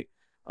great.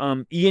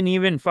 Ian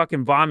even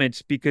fucking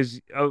vomits because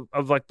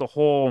of like the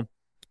whole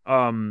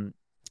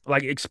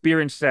like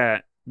experience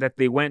that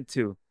they went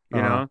to,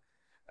 you know.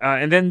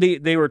 And then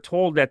they were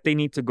told that they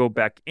need to go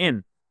back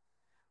in.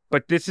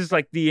 But this is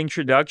like the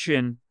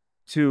introduction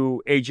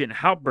to Agent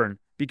Halpern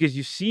because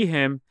you see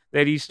him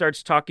that he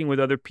starts talking with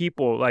other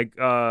people. Like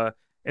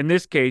in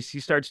this case, he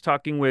starts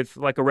talking with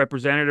like a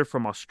representative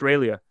from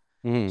Australia.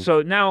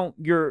 So now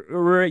you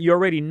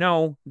already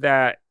know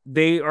that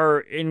they are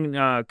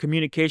in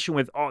communication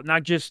with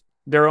not just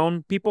their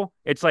own people.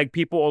 It's like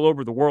people all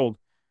over the world.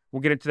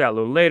 We'll get into that a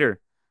little later.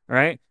 All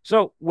right.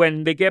 So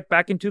when they get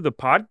back into the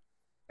pod,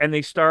 and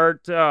they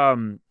start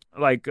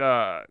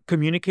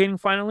communicating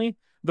finally,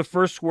 the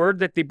first word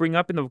that they bring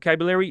up in the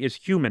vocabulary is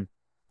human,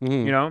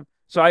 you know?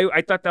 So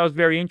I thought that was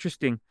very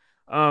interesting.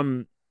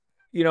 But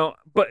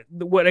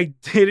what I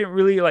didn't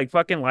really like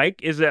fucking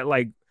like is that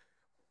like,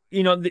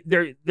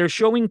 they're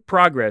showing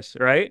progress,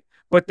 right?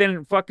 But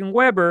then fucking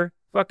Weber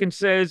fucking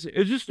says,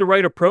 is this the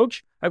right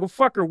approach? I go,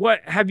 fucker,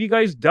 what have you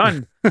guys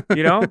done?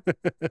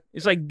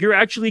 It's like, you're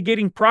actually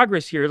getting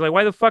progress here. It's like,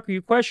 why the fuck are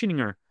you questioning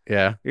her?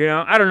 Yeah.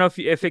 I don't know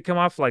if it come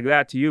off like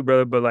that to you,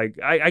 brother, but like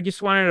I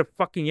just wanted to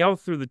fucking yell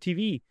through the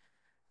TV,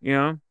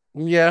 Yeah,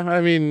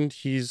 I mean,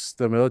 he's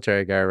the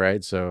military guy,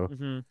 right?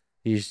 So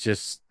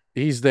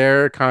he's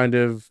there kind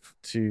of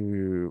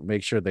to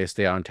make sure they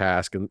stay on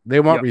task and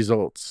they want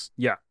results.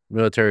 Yeah.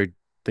 Military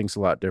thinks a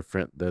lot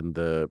different than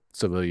the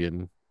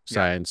civilian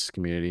science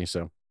community.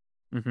 So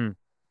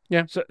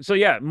yeah. So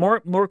yeah,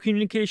 more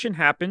communication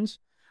happens.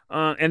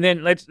 And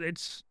then let's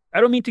I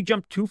don't mean to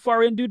jump too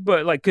far in, dude,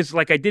 but like, cause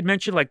like I did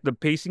mention, like the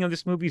pacing of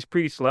this movie is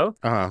pretty slow.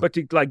 But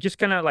to like just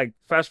kind of like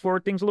fast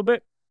forward things a little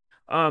bit,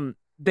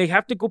 they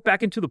have to go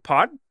back into the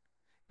pod,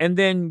 and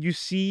then you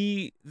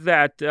see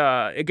that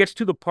it gets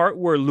to the part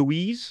where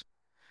Louise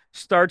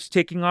starts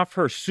taking off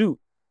her suit.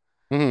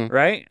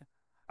 Right?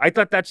 I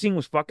thought that scene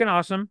was fucking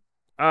awesome.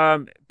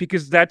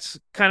 Because that's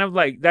kind of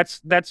like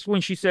that's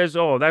when she says,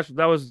 "Oh, that's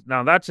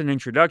an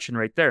introduction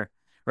right there."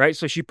 Right,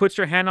 so she puts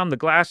her hand on the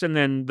glass, and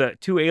then the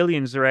two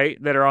aliens,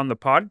 right, that are on the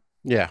pod,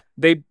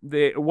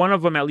 they one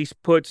of them at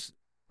least puts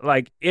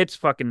like its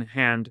fucking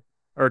hand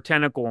or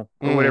tentacle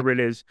or whatever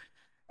it is,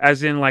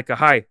 as in like a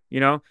hi,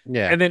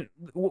 And then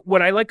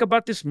what I like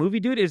about this movie,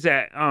 dude, is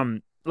that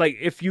like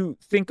if you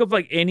think of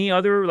like any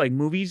other like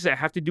movies that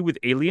have to do with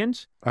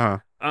aliens,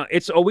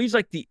 it's always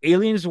like the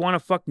aliens want to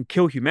fucking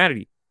kill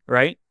humanity,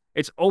 right?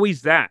 It's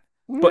always that.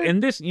 But in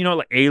this,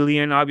 like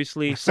Alien,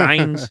 obviously,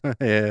 Signs,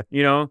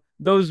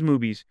 those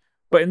movies.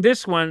 But in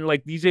this one,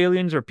 like these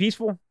aliens are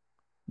peaceful.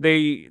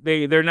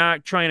 They're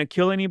not trying to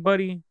kill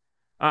anybody.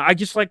 I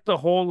just like the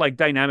whole like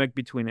dynamic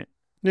between it.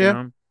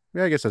 Yeah,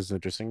 I guess that's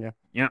interesting.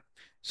 Yeah.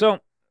 So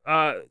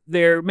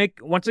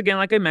once again,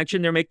 like I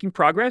mentioned, they're making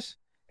progress,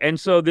 and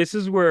so this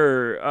is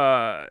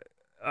where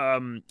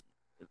Ian,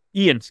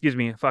 excuse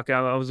me, fuck,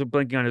 I was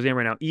blanking on his name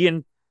right now.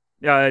 Ian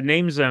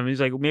names them. He's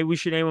like, maybe we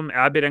should name them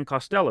Abbott and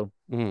Costello,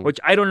 Mhm. which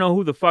I don't know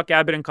who the fuck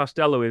Abbott and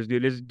Costello is,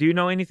 dude. Do you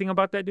know anything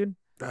about that, dude?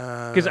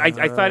 Because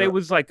I thought it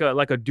was like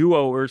a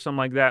duo or something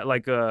like that.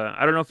 Like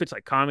I don't know if it's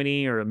like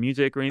comedy or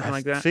music or anything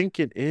like I that. think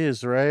it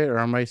is, right? Or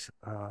am I?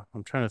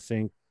 I'm trying to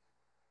think.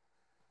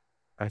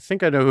 I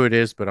think I know who it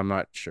is, but I'm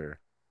not sure.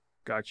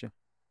 Gotcha.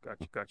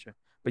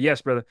 But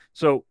yes, brother.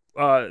 So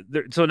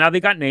so now they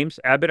got names,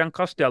 Abbott and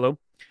Costello,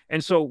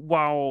 and so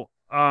while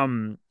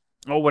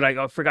what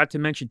I forgot to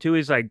mention too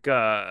is like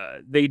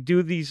they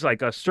do these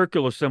like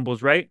circular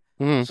symbols, right?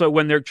 Mhm. So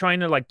when they're trying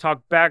to like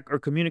talk back or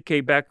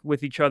communicate back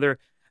with each other,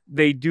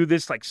 they do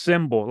this like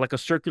symbol, like a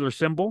circular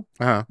symbol.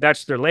 Uh-huh.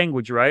 That's their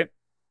language, right?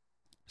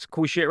 It's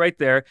cool shit right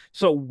there.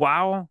 So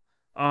while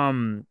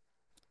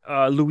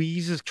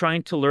Louise is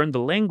trying to learn the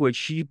language,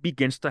 she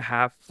begins to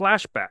have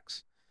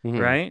flashbacks, Mhm.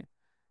 right?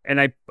 And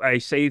I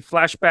say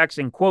flashbacks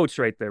in quotes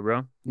right there,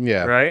 bro.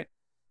 Yeah. Right?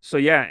 So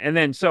yeah, and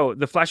then so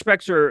the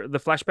flashbacks are the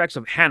flashbacks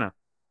of Hannah,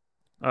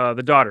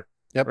 the daughter.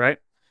 Yep. Right?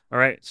 All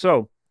right.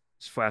 So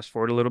let's fast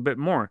forward a little bit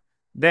more.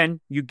 Then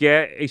you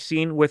get a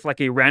scene with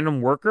like a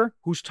random worker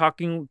who's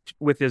talking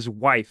with his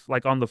wife,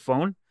 like on the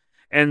phone.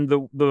 And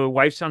the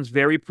wife sounds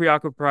very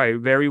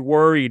preoccupied, very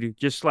worried,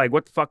 just like,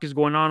 what the fuck is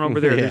going on over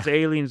there? Yeah. There's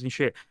aliens and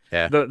shit.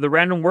 Yeah. The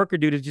random worker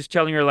dude is just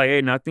telling her like,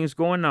 hey, nothing's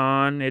going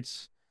on.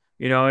 It's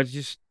it's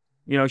just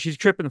she's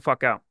tripping the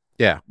fuck out.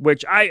 Yeah.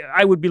 Which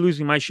I would be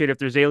losing my shit if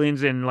there's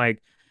aliens and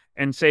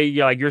say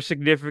like your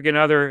significant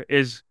other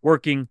is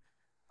working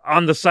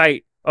on the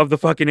site of the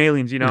fucking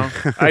aliens,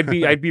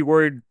 I'd be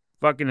worried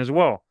fucking as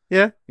well.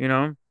 Yeah.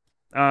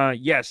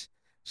 Yes.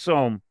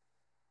 So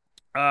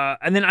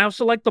and then I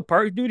also like the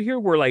part, dude, here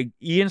where like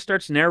Ian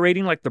starts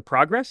narrating like the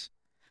progress.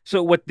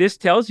 So what this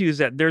tells you is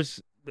that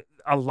there's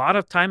a lot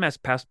of time has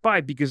passed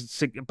by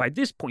because by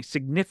this point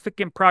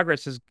significant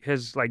progress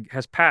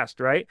has passed,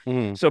 right?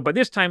 Mhm. So by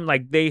this time,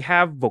 like they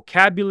have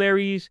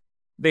vocabularies,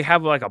 they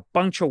have like a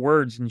bunch of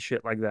words and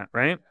shit like that,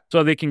 right?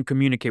 So they can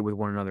communicate with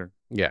one another.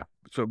 Yeah.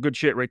 So good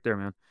shit right there,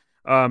 man.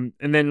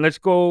 And then let's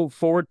go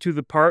forward to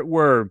the part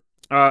where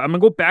I'm gonna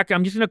go back.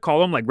 I'm just gonna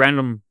call him like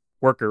random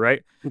worker,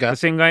 right? Okay. The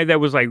same guy that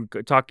was like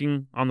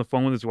talking on the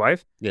phone with his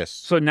wife. Yes.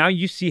 So now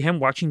you see him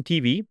watching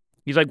TV.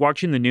 He's like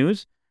watching the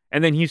news,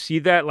 and then you see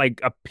that like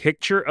a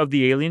picture of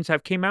the aliens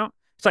have came out.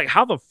 It's like,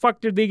 how the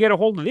fuck did they get a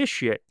hold of this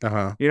shit?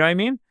 Uh-huh. You know what I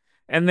mean?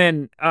 And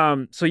then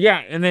so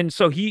yeah, and then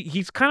so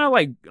he's kind of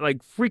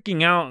like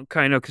freaking out,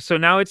 kind of. So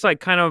now it's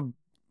like kind of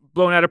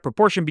blown out of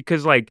proportion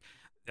because like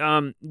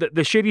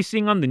the shit he's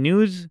seeing on the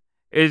news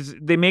is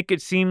they make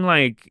it seem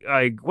like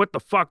what the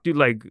fuck, dude?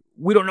 Like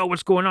we don't know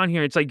what's going on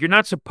here. It's like you're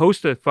not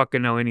supposed to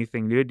fucking know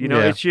anything, dude.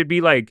 Yeah. It should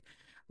be like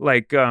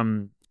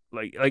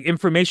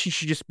information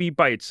should just be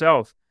by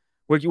itself,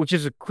 which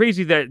is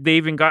crazy that they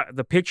even got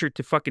the picture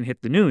to fucking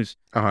hit the news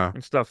Uh-huh.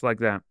 and stuff like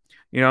that.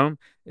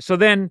 So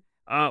then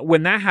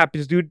when that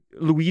happens, dude,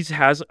 Louise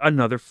has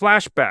another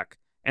flashback,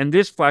 and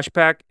this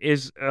flashback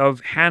is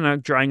of Hannah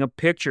drawing a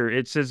picture.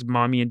 It says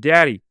mommy and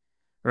daddy,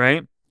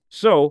 right?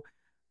 So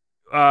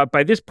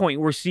by this point,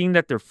 we're seeing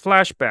that they're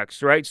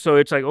flashbacks, right? So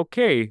it's like,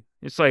 okay,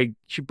 it's like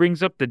she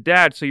brings up the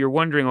dad. So you're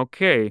wondering,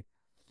 okay,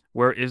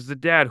 where is the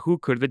dad? Who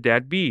could the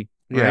dad be?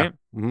 Right? Yeah.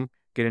 Mm-hmm.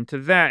 Get into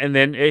that. And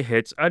then it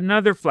hits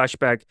another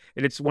flashback.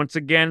 And it's once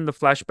again the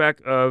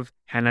flashback of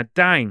Hannah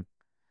dying.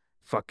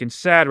 Fucking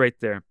sad right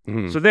there.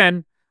 Mm-hmm. So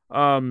then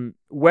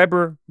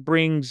Weber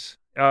brings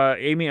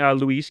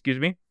Louise, excuse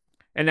me,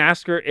 and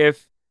asks her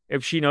if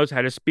she knows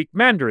how to speak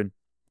Mandarin,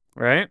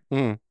 right?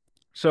 Mm-hmm.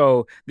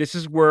 So this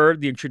is where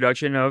the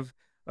introduction of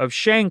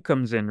Chiang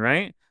comes in,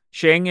 right?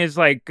 Chiang is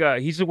like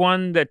he's the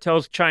one that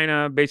tells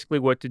China basically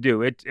what to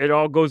do. It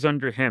all goes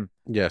under him.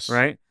 Yes.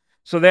 Right?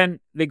 So then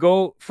they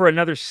go for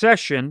another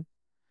session.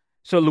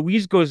 So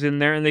Louise goes in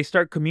there and they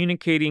start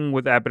communicating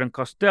with Abbott and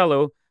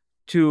Costello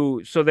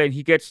so that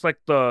he gets like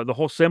the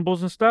whole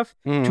symbols and stuff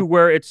to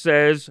where it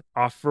says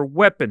offer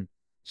weapon.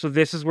 So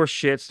this is where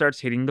shit starts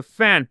hitting the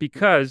fan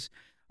because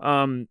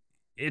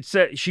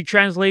she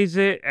translates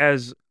it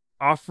as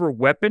offer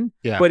weapon,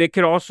 but it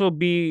could also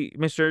be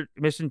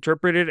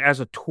misinterpreted as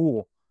a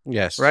tool.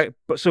 Yes. Right.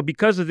 But so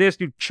because of this,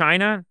 dude,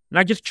 China,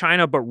 not just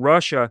China, but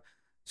Russia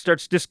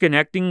starts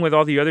disconnecting with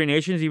all the other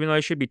nations, even though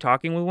they should be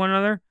talking with one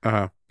another.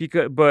 Uh-huh.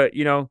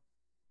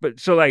 But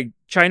so like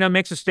China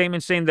makes a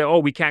statement saying that, oh,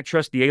 we can't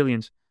trust the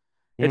aliens.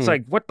 It's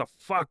like, what the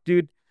fuck,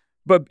 dude?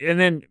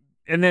 And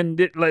then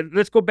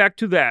let's go back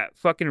to that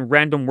fucking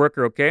random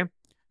worker. Okay.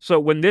 So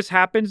when this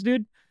happens,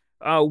 dude,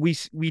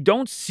 we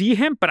don't see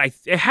him, but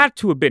it had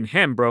to have been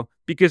him, bro,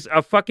 because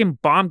a fucking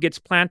bomb gets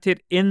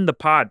planted in the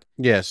pod.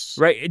 Yes.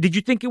 Right? Did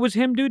you think it was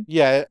him, dude?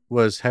 Yeah, it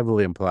was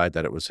heavily implied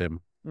that it was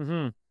him.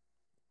 Mm-hmm.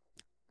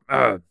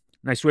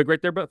 Nice swig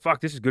right there, but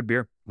fuck, this is good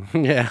beer.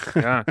 Yeah.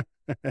 Yeah.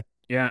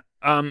 Yeah.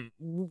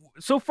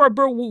 So far,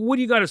 bro, what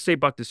do you got to say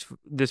about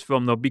this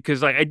film though?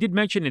 Because like I did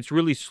mention, it's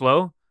really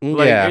slow.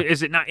 Like, yeah.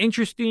 Is it not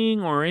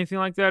interesting or anything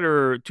like that,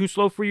 or too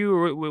slow for you,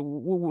 or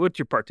what's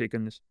your partake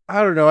in this?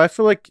 I don't know. I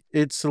feel like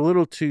it's a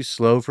little too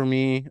slow for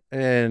me,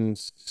 and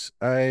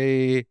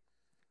I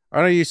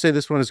I know you say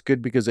this one is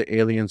good because the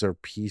aliens are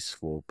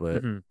peaceful,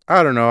 but Mm-hmm.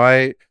 I don't know.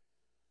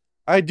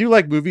 I do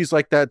like movies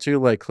like that too,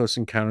 like Close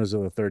Encounters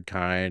of the Third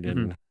Kind,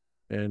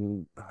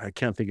 and I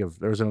can't think of.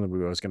 There was another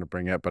movie I was going to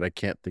bring up, but I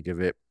can't think of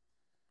it.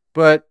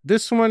 But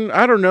this one,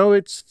 I don't know.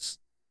 It's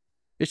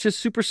just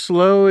super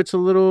slow.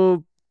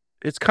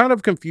 It's kind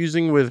of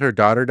confusing with her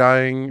daughter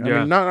dying. I Yeah.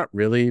 mean, not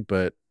really,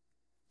 but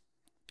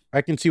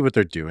I can see what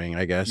they're doing,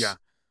 I guess. Yeah.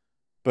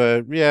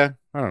 But yeah,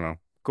 I don't know.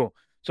 Cool.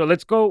 So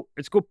let's go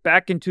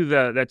back into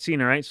that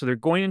scene, all right? So they're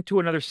going into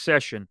another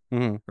session,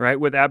 Mm-hmm. right,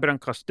 with Abbott and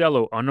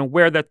Costello,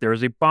 unaware that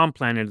there's a bomb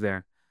planted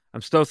there.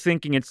 I'm still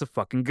thinking it's the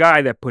fucking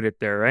guy that put it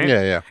there, right?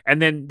 Yeah, yeah.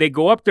 And then they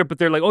go up there, but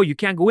they're like, "Oh, you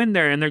can't go in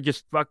there," and they're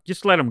just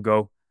just let him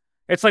go.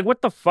 It's like,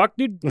 what the fuck,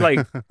 dude?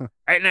 Like,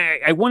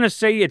 I want to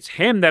say it's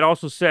him that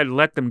also said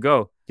let them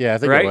go. Yeah, I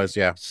think right? it was.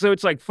 Yeah. So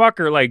it's like,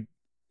 fucker, like,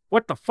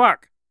 what the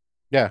fuck?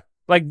 Yeah.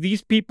 Like,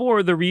 these people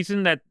are the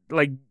reason that,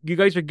 like, you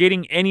guys are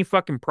getting any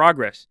fucking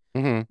progress,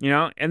 Mm-hmm. you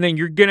know? And then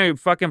you're gonna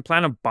fucking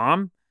plant a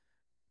bomb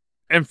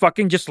and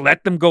fucking just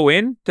let them go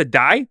in to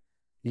die?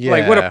 Yeah.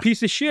 Like, what a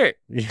piece of shit.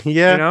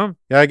 Yeah. You know?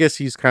 Yeah, I guess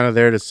he's kind of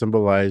there to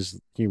symbolize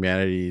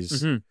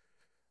humanity's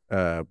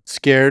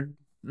scared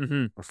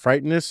or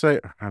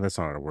frightenedness. That's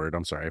not a word.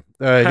 I'm sorry.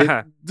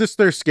 Just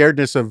their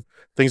scaredness of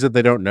things that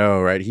they don't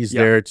know, right? He's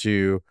there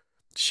to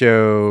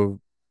show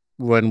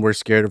when we're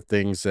scared of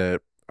things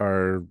that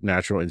our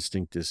natural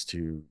instinct is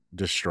to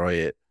destroy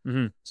it.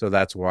 Mm-hmm. So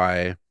that's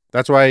why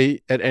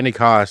at any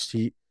cost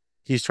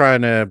he's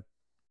trying to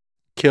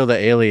kill the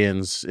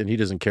aliens and he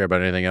doesn't care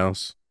about anything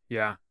else.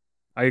 Yeah,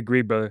 I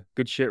agree, brother.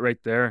 Good shit right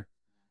there.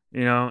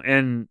 You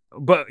know,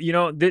 but you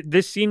know,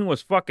 this scene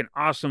was fucking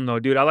awesome though,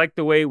 dude. I like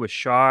the way it was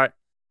shot.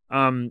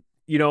 You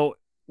know,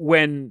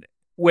 when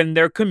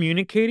they're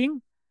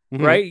communicating,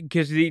 right?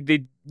 Because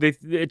they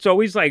it's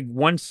always like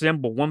one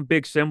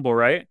big symbol,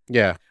 right?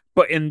 Yeah.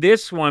 But in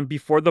this one,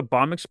 before the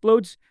bomb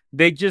explodes,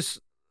 they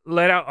just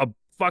let out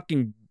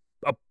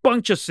a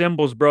bunch of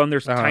symbols, bro, and they're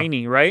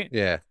tiny, right?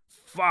 Yeah.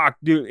 Fuck,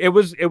 dude. It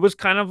was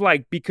kind of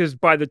like, because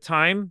by the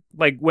time,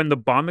 like, when the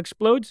bomb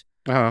explodes,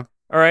 all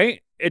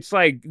right, it's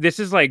like, this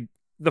is like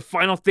the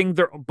final thing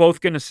they're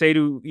both gonna say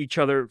to each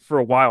other for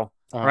a while,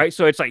 right?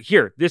 So it's like,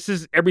 here, this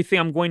is everything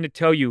I'm going to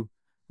tell you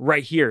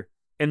right here,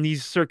 and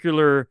these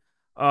circular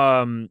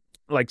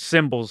like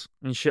symbols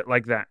and shit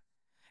like that.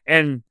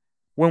 And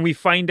when we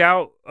find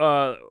out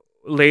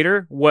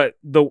later what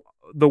the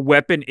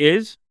weapon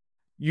is,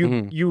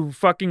 you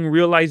fucking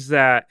realize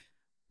that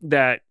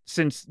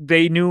since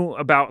they knew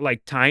about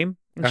like time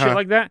and shit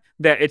like that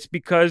it's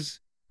because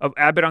of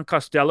Abbott and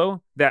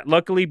Costello, that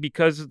luckily,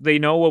 because they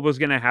know what was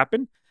gonna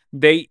happen,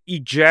 they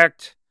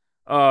eject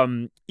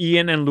Ian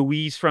and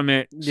Louise from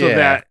it so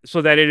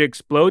that it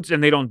explodes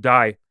and they don't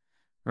die.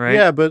 Right?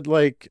 Yeah, but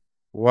like,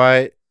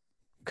 why?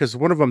 Because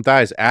one of them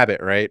dies, Abbott,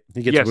 right?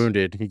 He gets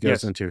wounded. He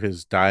goes into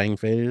his dying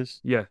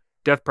phase. Yeah,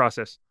 death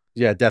process.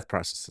 Yeah, death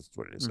process. That's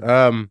what it is.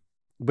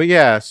 But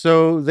yeah,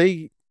 so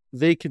they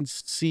can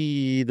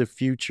see the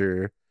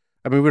future.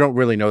 I mean, we don't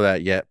really know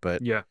that yet,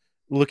 but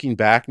looking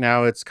back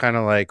now, it's kind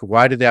of like,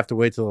 why did they have to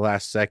wait till the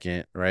last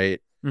second,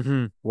 right?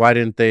 Mm-hmm. Why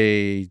didn't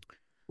they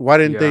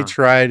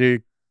try to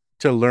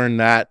learn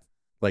that,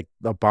 like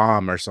a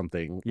bomb or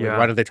something? Yeah. Like,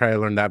 why didn't they try to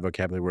learn that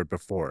vocabulary word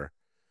before?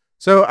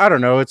 So I don't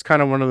know. It's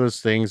kind of one of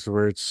those things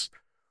where it's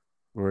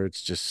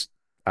just,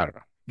 I don't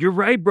know. You're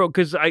right, bro.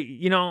 Because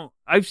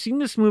I've seen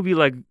this movie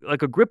like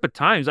a grip of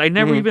times. I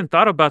never even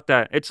thought about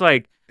that. It's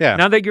like,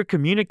 now that you're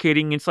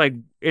communicating, it's like,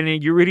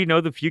 and you already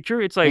know the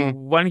future. It's like,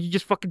 why don't you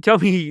just fucking tell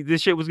me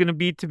this shit was gonna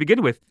be to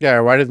begin with?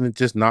 Yeah. Why didn't it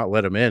just not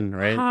let him in?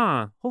 Right.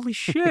 Huh. Holy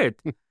shit.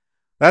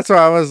 That's why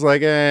I was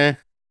like, eh.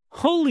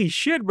 Holy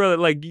shit, brother.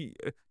 Like,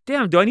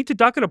 damn. Do I need to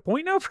dock at a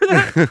point now for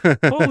that?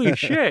 Holy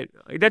shit.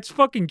 That's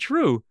fucking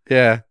true.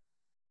 Yeah.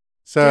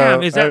 So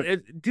damn, is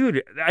that,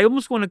 dude? I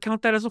almost want to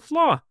count that as a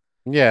flaw.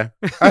 Yeah,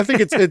 I think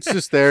it's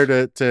just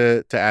there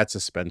to add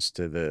suspense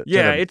to the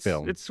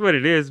film. It's what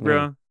it is,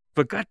 bro.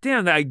 But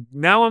goddamn,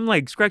 now I'm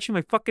like scratching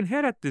my fucking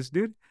head at this,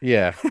 dude.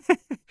 Yeah.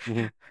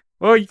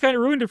 Well, you kind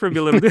of ruined it for me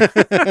a little bit.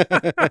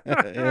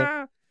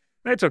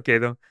 That's okay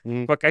though.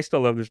 Fuck, I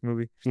still love this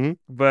movie.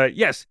 But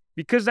yes,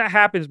 because that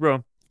happens,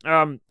 bro.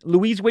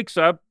 Louise wakes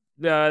up.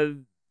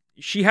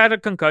 She had a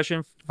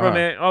concussion from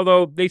it,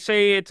 although they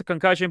say it's a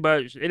concussion,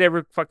 but it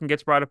never fucking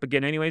gets brought up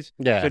again anyways.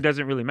 Yeah. So it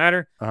doesn't really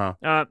matter.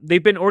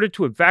 They've been ordered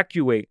to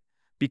evacuate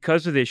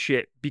because of this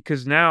shit,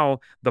 because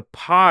now the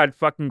pod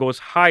fucking goes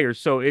higher.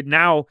 So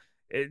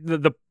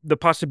the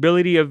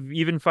possibility of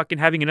even fucking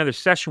having another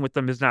session with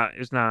them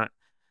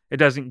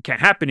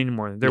can't happen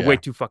anymore. They're way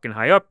too fucking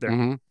high up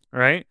there.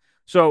 Right?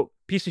 So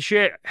piece of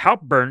shit,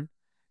 Halpern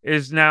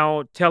is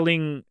now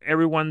telling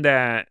everyone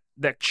that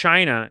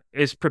China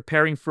is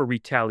preparing for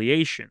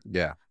retaliation.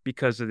 Yeah.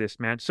 Because of this,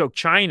 man. So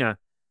China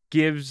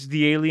gives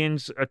the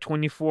aliens a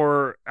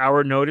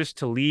 24-hour notice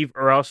to leave,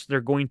 or else they're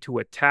going to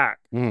attack,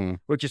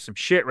 which is some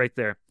shit right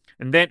there.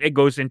 And then it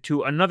goes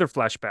into another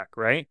flashback,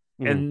 right?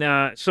 And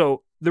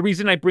so the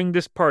reason I bring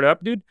this part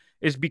up, dude,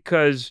 is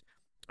because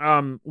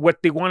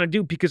what they want to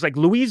do, because like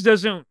Louise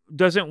doesn't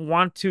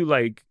want to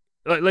like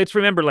let's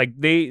remember, like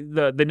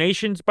the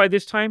nations by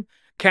this time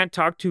can't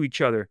talk to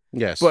each other.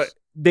 Yes. But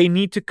they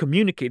need to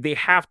communicate. They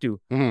have to.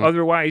 Mhm.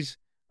 Otherwise,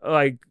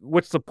 like,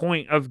 what's the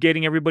point of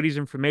getting everybody's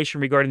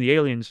information regarding the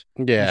aliens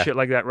and Yeah. shit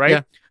like that, right?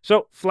 Yeah.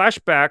 So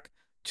flashback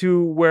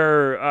to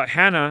where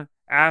Hannah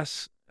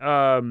asks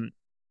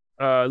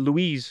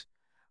Louise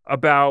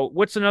about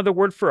what's another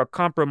word for a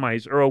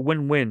compromise or a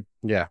win-win,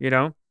 Yeah. you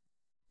know?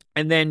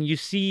 And then you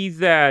see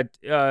that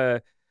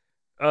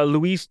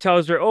Louise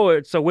tells her, "Oh,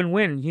 it's a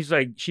win-win."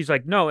 She's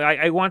like, "No,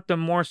 I want the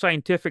more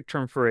scientific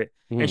term for it."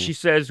 And Mhm. she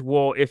says,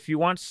 "Well, if you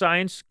want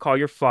science, call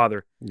your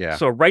father." Yeah.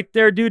 So right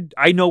there, dude,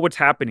 I know what's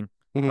happening.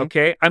 Mhm.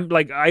 Okay, I'm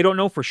like, I don't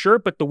know for sure,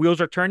 but the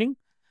wheels are turning,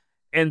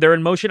 and they're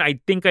in motion.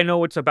 I think I know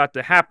what's about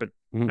to happen.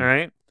 Mhm. All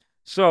right.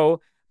 So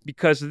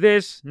because of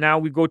this, now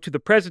we go to the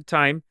present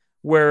time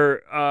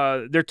where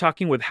they're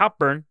talking with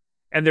Hopburn,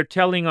 and they're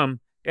telling him,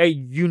 "Hey,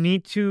 you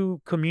need to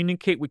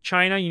communicate with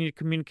China. You need to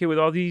communicate with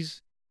all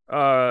these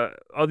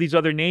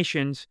other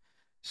nations,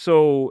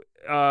 so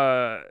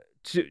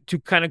to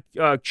kind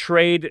of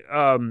trade."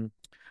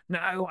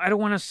 No, I don't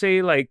want to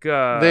say like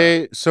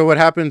So what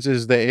happens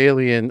is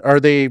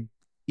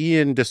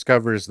Ian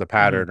discovers the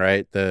pattern,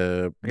 right?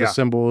 The Yeah.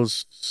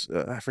 symbols.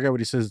 I forget what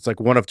he says. It's like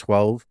 1 of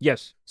 12.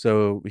 yes,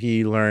 So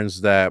he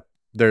learns that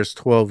there's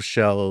 12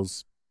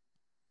 shells,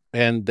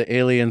 and the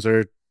aliens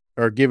are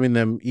giving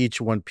them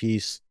each one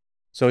piece.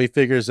 So he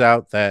figures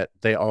out that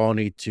they all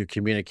need to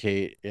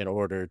communicate in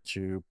order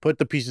to put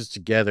the pieces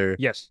together,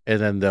 yes, and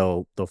then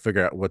they'll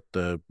figure out what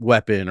the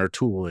weapon or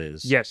tool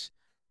is. yes,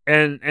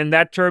 and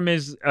that term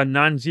is a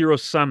non-zero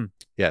sum.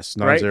 Yes,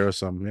 Right? non-zero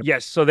sum. Yep.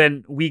 Yes. So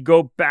then we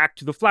go back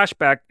to the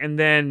flashback, and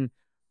then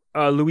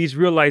Louise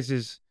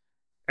realizes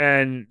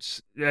and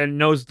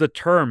knows the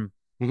term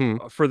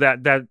Mhm. for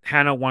that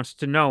Hannah wants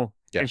to know.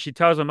 Yeah. And she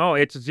tells him, "Oh,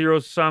 it's a zero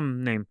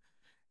sum name."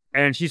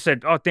 And she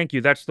said, "Oh, thank you.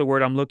 That's the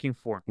word I'm looking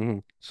for."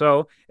 Mhm.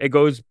 So it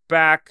goes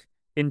back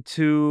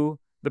into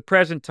the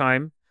present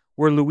time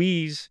where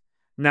Louise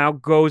now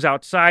goes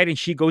outside and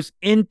she goes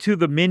into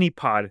the mini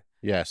pod,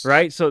 Yes.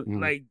 right? So Mhm.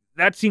 like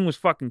that scene was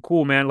fucking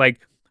cool, man. Like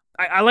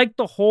I like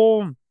the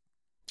whole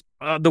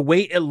the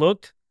way it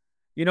looked,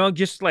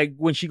 just like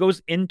when she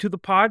goes into the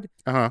pod.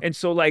 Uh-huh. And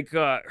so like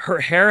her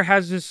hair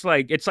has this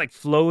like it's like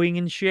flowing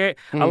and shit.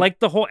 I Mhm. like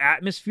the whole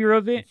atmosphere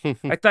of it.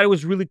 I thought it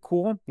was really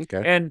cool.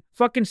 Okay. And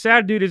fucking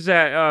sad, dude, is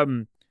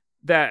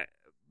that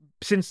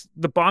since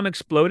the bomb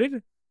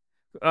exploded,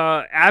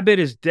 Abbott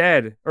is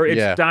dead or it's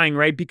Yeah. dying,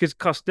 right? Because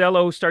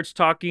Costello starts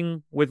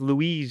talking with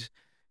Louise,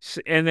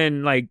 and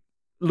then like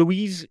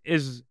Louise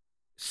is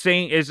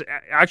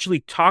actually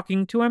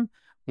talking to him,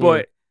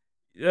 but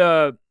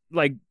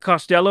like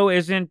Costello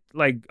isn't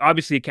like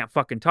obviously it can't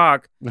fucking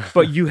talk,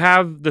 but you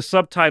have the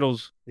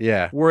subtitles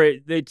Yeah. where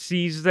it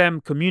sees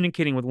them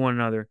communicating with one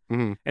another,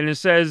 Mhm. and it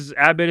says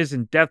Abbott is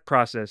in death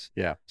process.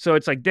 Yeah. So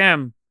it's like,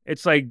 damn,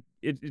 it's like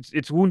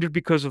it's wounded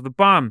because of the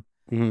bomb.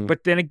 Mhm.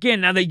 But then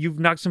again, now that you've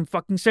knocked some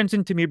fucking sense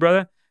into me,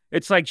 brother,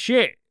 it's like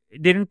shit.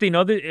 Didn't they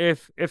know that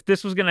if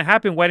this was gonna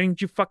happen, why didn't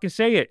you fucking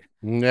say it?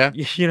 Yeah.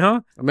 You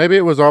know? Maybe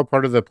it was all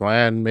part of the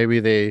plan.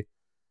 Maybe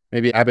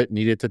Abbott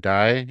needed to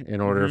die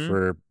in order Mhm.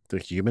 for the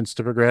humans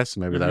to progress.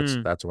 Maybe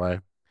Mhm. that's why.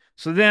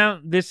 So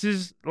now this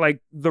is like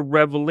the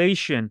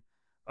revelation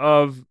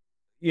of,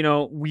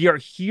 we are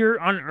here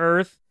on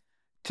Earth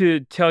to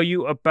tell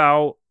you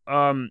about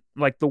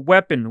like the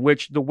weapon,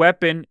 which the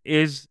weapon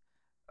is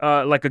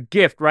like a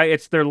gift, right?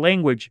 It's their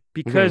language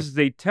because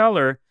they tell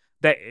her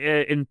that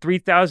in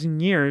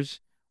 3,000 years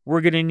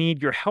we're gonna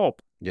need your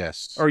help,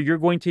 Yes. or you're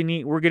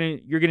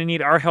gonna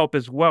need our help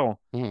as well.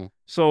 Mhm.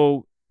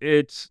 So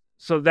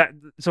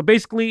so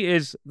basically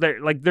is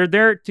they're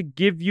there to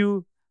give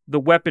you the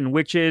weapon,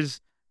 which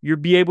is you'll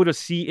be able to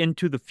see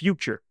into the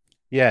future.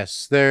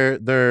 Yes,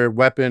 their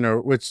weapon,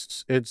 or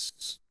which it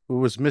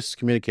was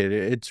miscommunicated.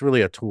 It's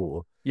really a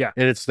tool. Yeah.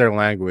 And it's their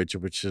language,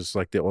 which is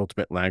like the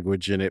ultimate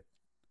language, and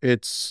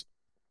it's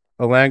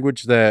a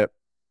language that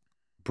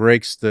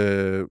breaks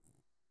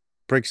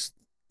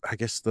I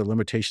guess the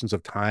limitations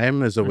of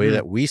time as a way Mhm.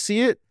 that we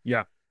see it.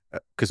 Yeah.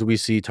 Because we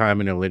see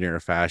time in a linear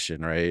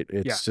fashion, right?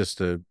 It's Yeah.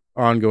 just a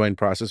ongoing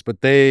process, but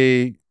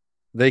they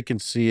can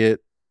see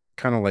it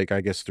kind of like,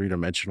 I guess,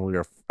 three-dimensionally,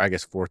 or I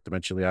guess fourth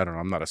dimensionally. I don't know.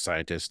 I'm not a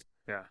scientist.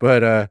 Yeah.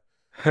 But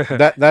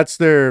that's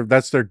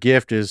their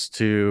gift, is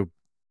to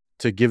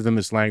give them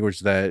this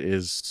language that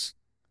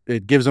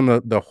it gives them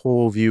the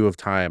whole view of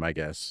time, I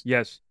guess.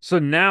 Yes. So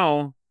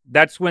now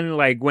that's when,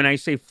 like, when I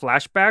say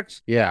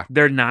flashbacks, Yeah.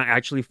 they're not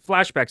actually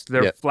flashbacks.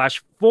 They're Yeah.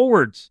 flash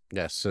forwards.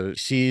 Yes. So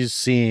she's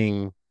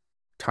seeing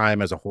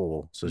time as a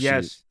whole. So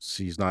Yes.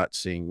 she's not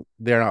seeing.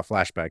 They're not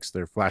flashbacks.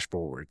 They're flash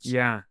forwards.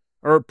 Yeah.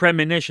 Or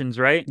premonitions,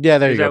 right? Yeah.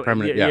 There you Is go. that-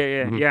 Permanent. Yeah. Yeah.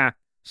 Yeah. Mhm. Yeah.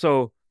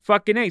 So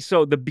fucking A.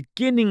 So the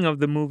beginning of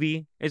the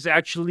movie is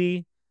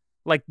actually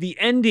like the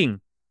ending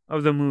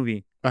of the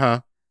movie,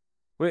 Uh-huh.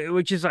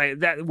 which is like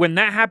that. When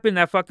that happened,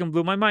 that fucking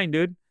blew my mind,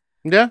 dude.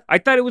 Yeah. I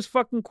thought it was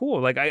fucking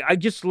cool. Like I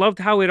just loved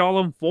how it all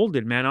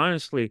unfolded, man,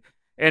 honestly.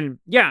 And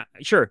yeah,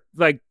 sure.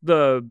 Like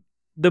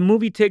the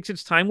movie takes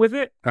its time with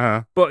it,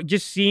 Uh-huh. but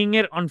just seeing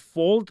it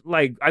unfold,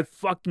 like, I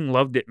fucking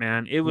loved it,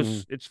 man.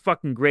 It's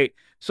fucking great.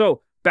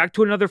 So back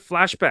to another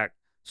flashback.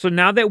 So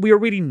now that we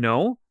already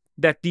know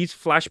that these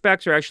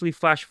flashbacks are actually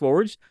flash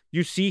forwards,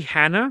 you see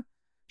Hannah,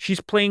 she's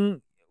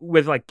playing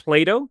with like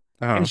Play-Doh,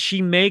 and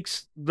she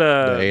makes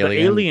the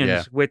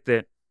aliens with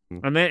it.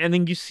 And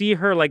then you see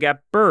her like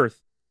at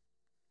birth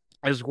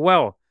as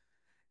well.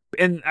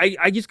 And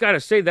I just gotta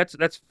say that's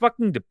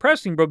fucking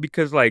depressing, bro,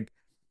 because like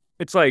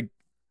it's like,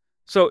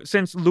 so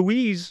since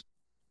Louise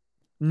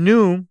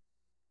knew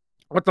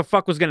what the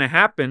fuck was gonna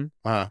happen,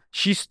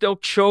 she still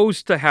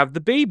chose to have the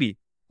baby.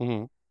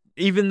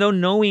 Even though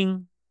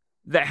knowing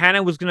that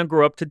Hannah was gonna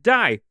grow up to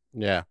die.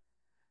 Yeah.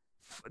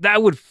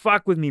 That would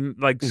fuck with me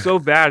like so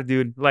bad,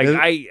 dude. Like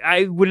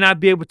I would not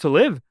be able to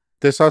live.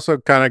 This also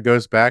kind of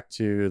goes back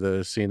to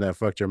the scene that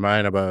fucked your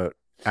mind about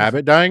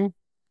Abbott dying.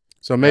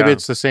 So maybe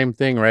it's the same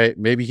thing, right?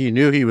 Maybe he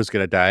knew he was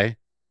gonna die,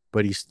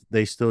 but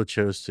they still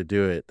chose to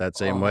do it that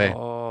same way.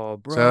 Oh,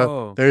 bro.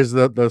 So there's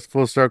the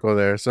full circle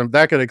there. So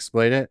that could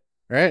explain it,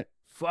 right?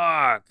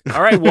 Fuck.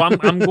 All right. Well,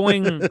 I'm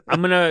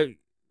gonna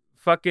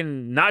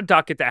fucking not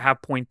dock at that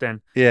half point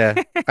then.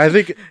 Yeah, I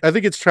think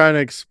it's trying to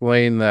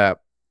explain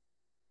that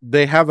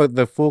they have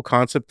the full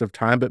concept of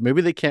time, but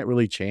maybe they can't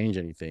really change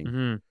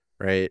anything,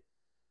 right?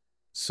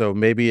 So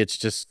maybe it's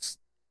just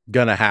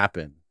gonna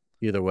happen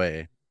either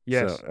way.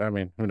 Yes. So, I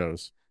mean, who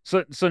knows?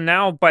 So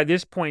now by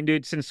this point,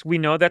 dude, since we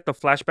know that the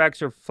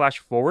flashbacks are flash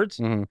forwards,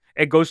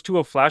 it goes to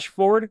a flash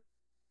forward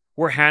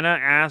where Hannah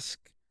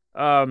asks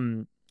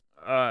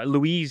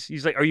Louise,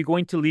 he's like, "Are you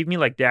going to leave me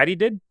like Daddy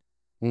did?"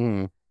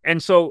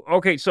 And so,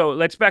 okay, so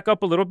let's back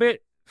up a little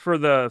bit for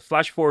the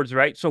flash forwards,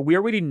 right? So we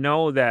already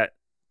know that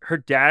her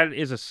dad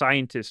is a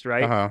scientist,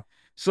 right?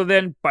 So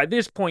then by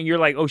this point, you're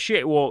like, oh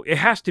shit, well, it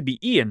has to be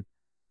Ian,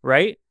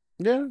 right?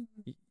 Yeah.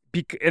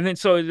 And then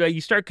so like,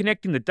 you start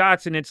connecting the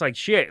dots, and it's like,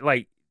 shit,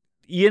 like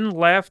Ian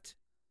left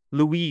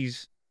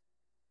Louise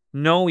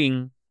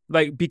knowing,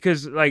 like,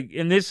 because like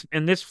in this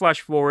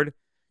flash forward,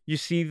 you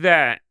see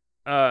that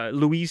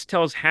Louise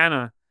tells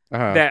Hannah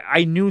that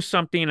I knew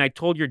something and I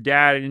told your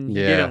dad and he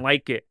didn't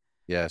like it.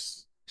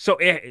 Yes. So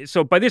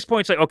by this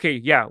point, it's like, okay,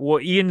 yeah, well,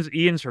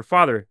 Ian's her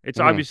father. It's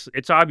obvious.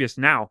 It's obvious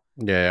now.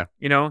 Yeah.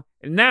 You know,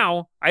 and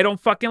now I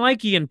don't fucking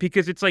like Ian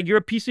because it's like, you're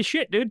a piece of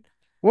shit, dude.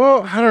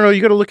 Well, I don't know.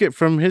 You got to look at it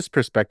from his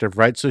perspective,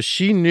 right? So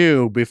she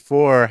knew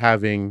before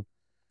having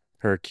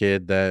her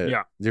kid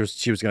that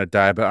she was going to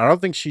die, but I don't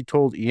think she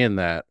told Ian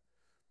that.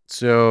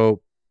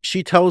 So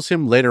she tells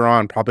him later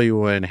on, probably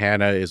when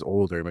Hannah is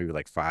older, maybe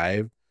like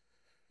 5.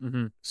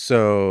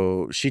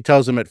 So she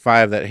tells him at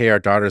 5 that, hey, our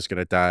daughter's going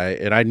to die.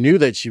 And I knew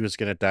that she was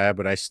going to die,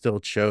 but I still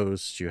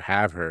chose to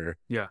have her.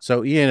 Yeah.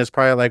 So Ian is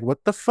probably like,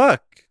 what the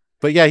fuck?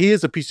 But yeah, he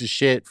is a piece of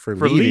shit for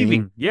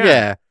leaving.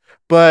 Yeah.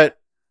 But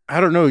I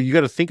don't know. You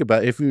got to think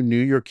about it. If you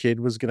knew your kid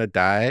was going to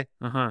die,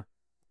 I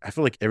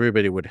feel like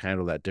everybody would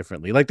handle that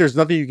differently. Like there's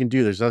nothing you can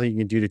do. There's nothing you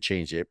can do to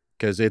change it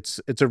because it's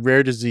a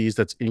rare disease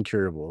that's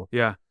incurable.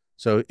 Yeah.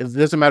 So it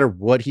doesn't matter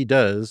what he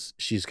does.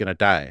 She's going to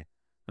die.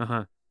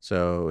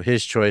 So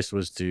his choice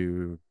was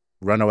to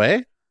run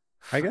away,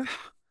 I guess.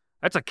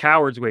 That's a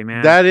coward's way,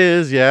 man. That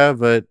is, yeah.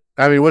 But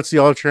I mean, what's the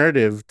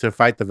alternative? To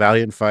fight the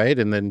valiant fight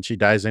and then she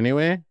dies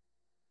anyway?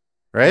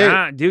 Right?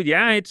 Yeah, dude.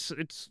 Yeah, it's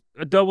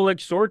a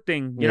double-edged sword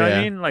thing. You know what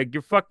I mean? Like,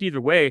 you're fucked either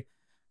way. Do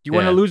you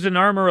want to lose an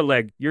arm or a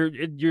leg? You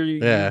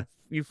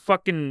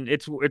fucking,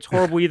 it's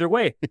horrible either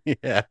way.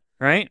 Yeah.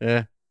 Right?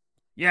 Yeah.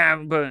 Yeah,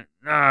 but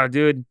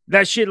dude,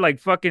 that shit like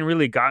fucking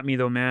really got me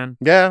though, man.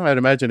 Yeah, I'd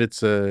imagine it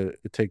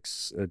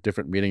takes a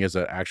different meaning as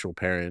an actual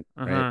parent.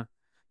 Right?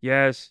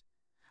 Yes.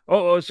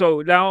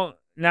 So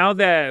now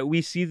that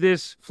we see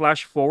this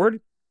flash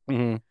forward,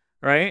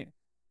 right?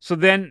 So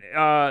then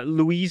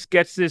Louise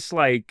gets this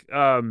like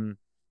in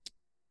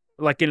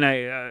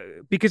a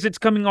because it's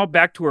coming all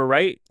back to her,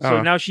 right?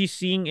 So now she's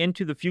seeing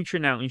into the future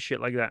now and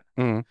shit like that,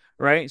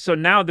 right? So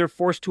now they're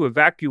forced to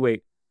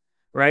evacuate,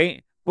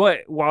 right?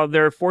 But while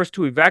they're forced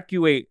to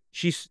evacuate,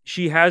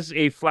 she has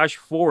a flash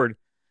forward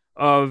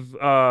of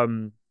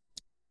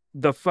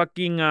the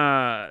fucking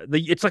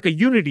it's like a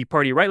unity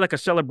party, right? Like a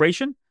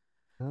celebration.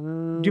 Do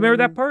you remember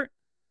that part?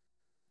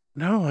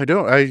 No, I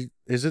don't.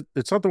 It's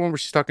not the one where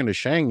she's talking to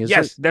Chiang, is it?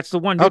 Yes, that's the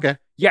one. Dude. Okay.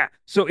 Yeah.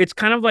 So it's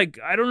kind of like,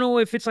 I don't know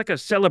if it's like a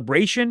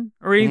celebration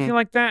or anything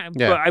like that,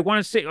 but I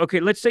want to say, okay,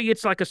 let's say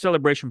it's like a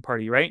celebration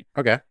party, right?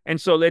 Okay. And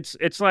so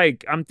it's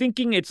like, I'm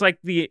thinking it's like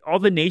all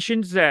the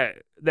nations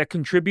that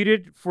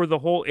contributed for the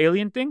whole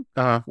alien thing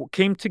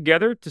came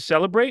together to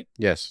celebrate.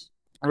 Yes.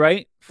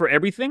 Right? For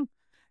everything.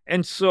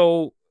 And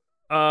so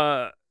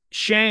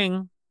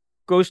Chiang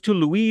goes to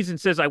Louise and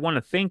says, I want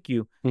to thank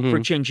you for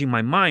changing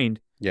my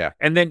mind. Yeah.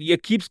 And then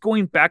it keeps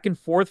going back and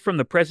forth from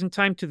the present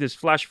time to this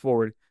flash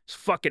forward. It's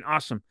fucking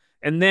awesome.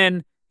 And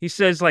then he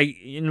says, like,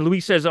 and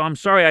Louise says, oh, I'm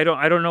sorry, I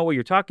don't know what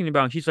you're talking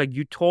about. And she's like,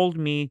 you called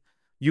me,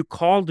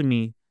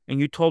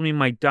 and you told me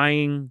my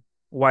dying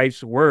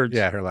wife's words.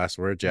 Yeah, her last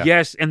words, yeah.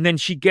 Yes. And then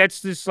she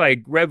gets this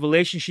like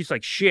revelation. She's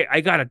like, shit,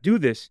 I gotta do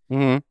this.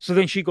 So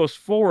then she goes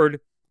forward,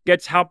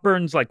 gets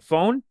Halpern's like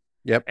phone,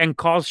 Yep. and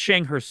calls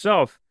Shang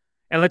herself.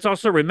 And let's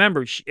also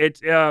remember,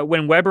 it's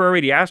when Weber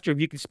already asked her if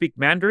you can speak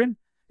Mandarin.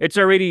 We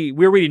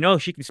already know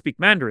she can speak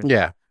Mandarin.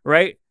 Yeah.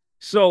 Right.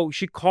 So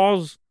she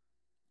calls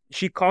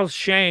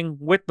Shang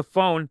with the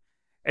phone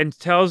and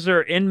tells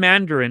him in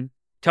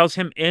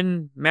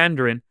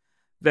Mandarin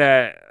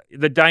that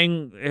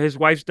his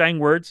wife's dying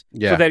words,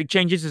 so that he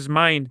changes his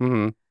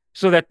mind,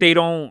 so that they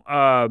don't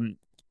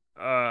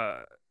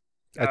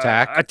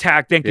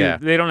attack. Thank you.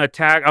 They don't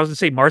attack. I was gonna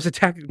say Mars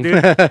Attack,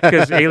 dude,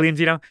 because aliens,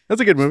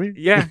 That's a good movie.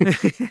 Yeah.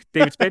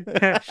 David Spade.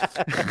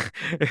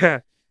 Yeah.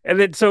 And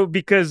then so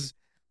because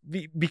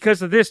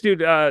of this, dude,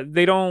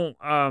 they don't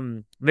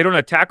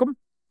attack him,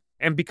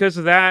 and because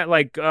of that,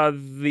 like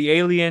the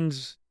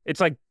aliens,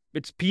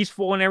 it's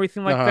peaceful and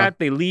everything like that.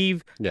 They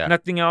leave. Yeah.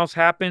 Nothing else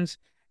happens,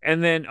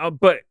 and then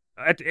but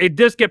it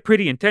does get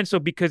pretty intense, though,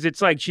 because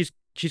it's like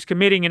she's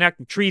committing an act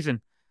of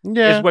treason.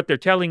 Yeah. Is what they're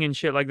telling and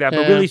shit like that.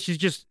 But really, she's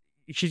just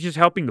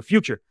helping the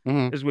future.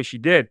 Is what she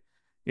did.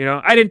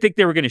 I didn't think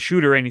they were gonna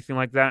shoot her or anything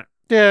like that.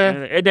 Yeah.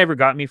 It never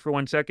got me for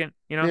 1 second.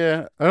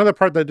 Yeah. Another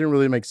part that didn't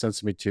really make sense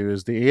to me too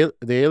is the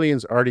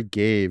aliens already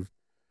gave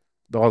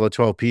all the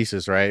 12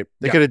 pieces, right?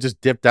 They could have just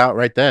dipped out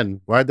right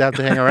then. Why'd they have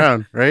to hang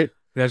around, right?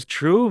 That's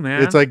true,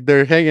 man. It's like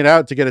they're hanging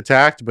out to get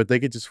attacked, but they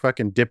could just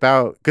fucking dip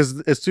out.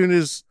 Because as soon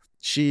as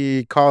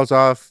she calls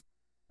off,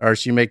 or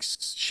she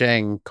makes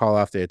Shang call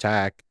off the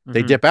attack,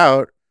 they dip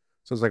out.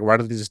 So it's like, why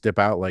don't they just dip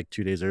out like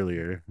 2 days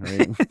earlier?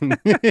 Right?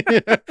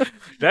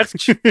 That's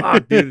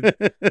fuck, dude.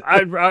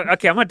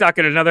 Okay, I'm not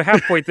docking another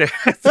half point there.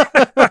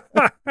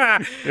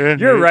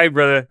 You're right,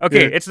 brother.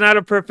 Okay, it's not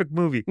a perfect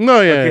movie.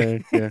 No, yeah.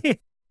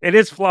 It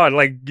is flawed,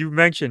 like you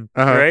mentioned,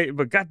 right?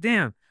 But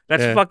goddamn,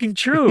 that's fucking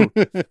true.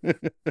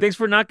 Thanks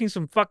for knocking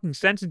some fucking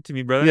sense into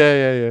me,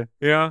 brother.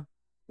 Yeah.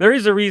 There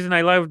is a reason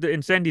I loved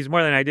Incendies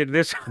more than I did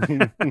this.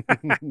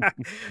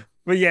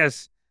 But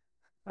yes,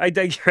 I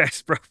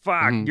digress, bro.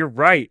 Fuck, you're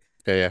right.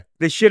 Yeah.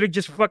 They should have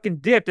just fucking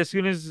dipped as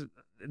soon as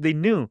they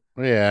knew.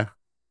 Yeah.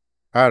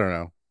 I don't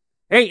know.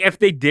 Hey, if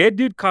they did,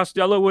 dude,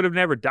 Costello would have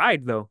never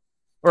died, though.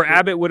 Or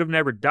Abbott would have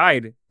never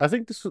died. I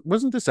think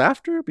wasn't this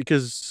after?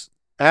 Because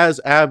as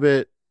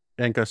Abbott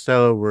and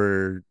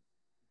Costello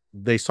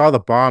they saw the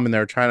bomb and they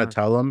were trying to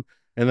tell him,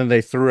 and then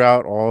they threw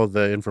out all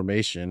the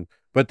information.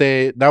 But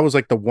that was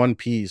like the one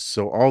piece.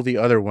 So all the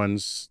other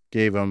ones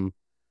gave him,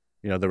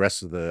 the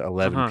rest of the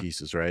 11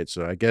 pieces, right?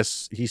 So I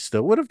guess he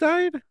still would have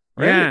died.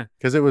 Right? Yeah.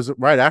 Because it was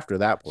right after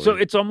that point. So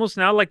it's almost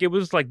now like it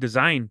was like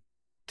designed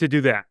to do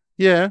that.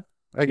 Yeah.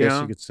 I guess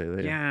you could say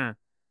that. Yeah.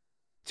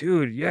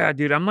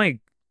 Dude. I'm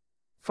like,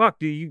 fuck,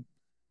 dude. You...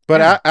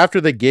 But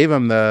after they gave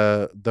him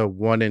the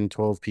 1 in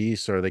 12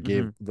 piece, or they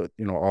gave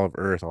all of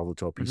Earth, all the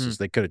 12 pieces,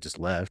 they could have just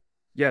left.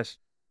 Yes.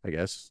 I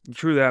guess.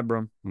 True that,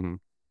 bro.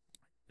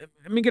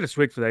 Let me get a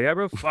swig for that. Yeah,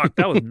 bro. Fuck,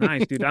 that was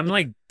nice, dude. I'm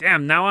like,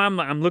 damn, now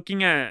I'm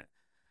looking at,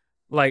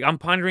 like, I'm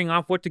pondering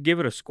off what to give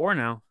it a score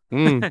now.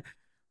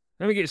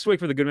 Let me get a swig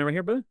for the good memory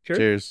here, brother.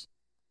 Cheers.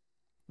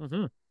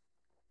 All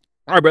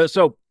right, brother.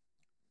 So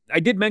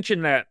I did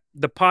mention that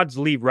the pods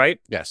leave,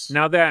 right? Yes.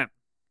 Now that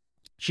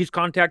she's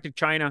contacted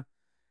China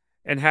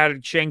and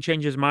had Shang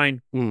change his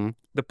mind,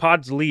 the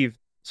pods leave.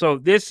 So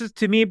this is,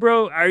 to me,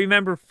 bro, I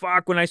remember,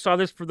 when I saw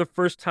this for the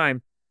first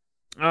time,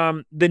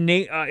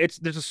 there's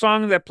a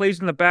song that plays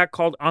in the back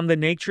called "On the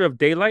Nature of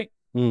Daylight"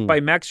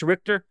 by Max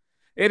Richter.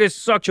 It is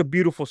such a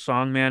beautiful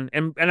song, man.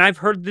 And I've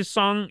heard this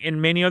song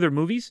in many other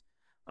movies.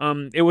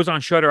 It was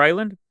on Shutter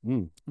Island,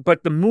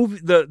 but the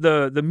movie,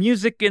 the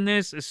music in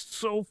this is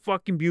so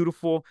fucking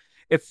beautiful.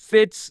 It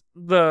fits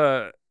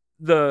the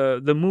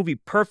movie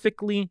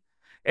perfectly.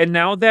 And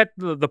now that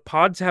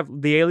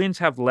the aliens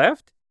have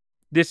left,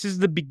 this is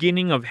the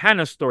beginning of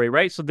Hannah's story,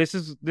 right? So this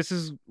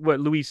is what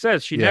Louise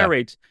says. She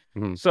narrates.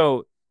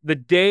 So the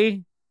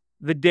day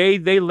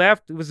they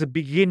left, it was the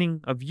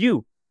beginning of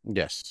you.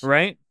 Yes.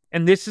 Right.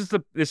 And this is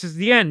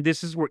the end.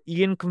 This is where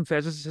Ian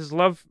confesses his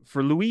love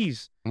for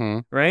Louise.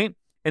 Right.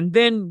 And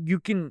then you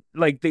can,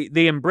 like,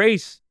 they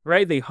embrace,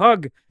 right? They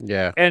hug.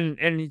 Yeah.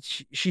 And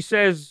she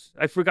says,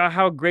 I forgot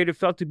how great it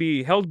felt to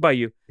be held by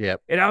you.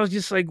 Yep. And I was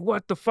just like,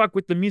 what the fuck,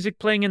 with the music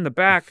playing in the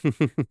back,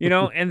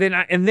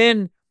 and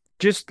then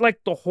just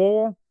like the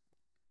whole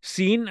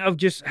scene of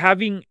just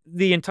having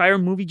the entire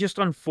movie just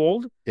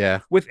unfold. Yeah.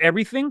 With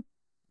everything,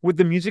 with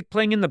the music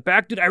playing in the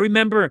back, dude. I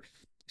remember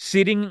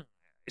sitting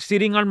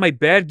on my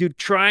bed, dude,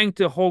 trying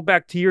to hold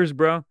back tears,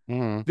 bro.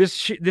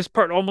 This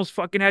part almost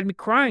fucking had me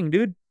crying,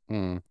 dude.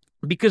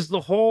 Because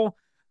the whole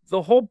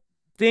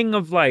thing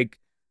of, like,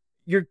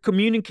 you're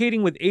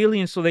communicating with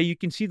aliens so that you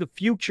can see the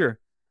future,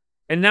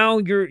 and now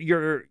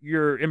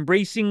you're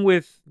embracing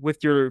with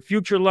your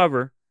future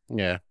lover.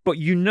 Yeah. But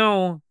you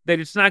know that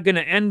it's not going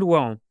to end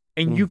well,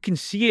 and you can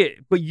see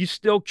it, but you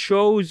still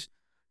chose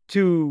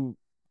to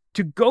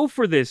go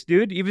for this,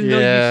 dude, even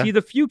though you see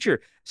the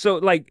future. So,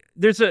 like,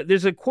 there's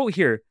a quote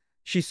here.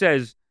 She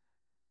says,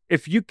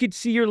 "If you could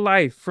see your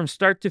life from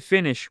start to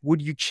finish,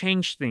 would you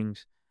change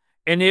things?"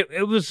 And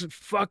it was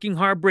fucking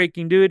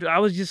heartbreaking, dude. I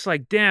was just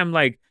like, damn,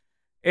 like,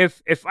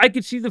 if I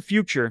could see the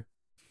future,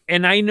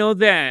 and I know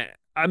that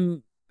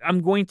I'm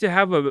I'm going to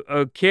have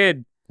a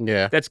kid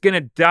Yeah. that's going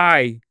to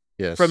die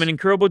Yes. from an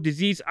incurable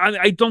disease.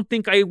 I don't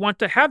think I want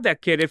to have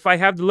that kid if I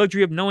have the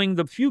luxury of knowing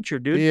the future,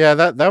 dude. Yeah,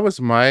 that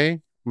was my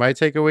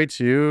takeaway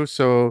too.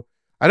 So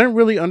I didn't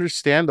really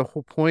understand the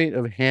whole point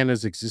of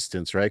Hannah's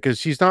existence, right? Because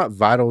she's not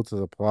vital to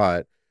the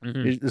plot.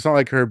 Mhm. It's not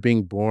like her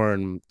being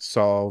born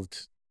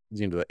solved,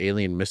 the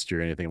alien mystery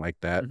or anything like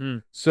that.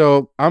 Mhm.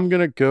 So I'm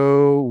gonna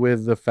go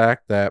with the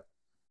fact that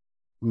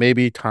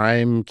maybe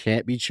time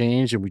can't be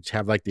changed and we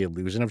have like the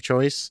illusion of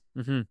choice,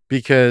 Mhm.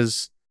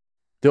 because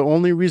the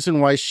only reason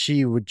why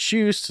she would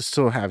choose to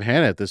still have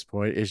Hannah at this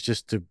point is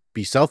just to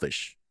be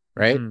selfish,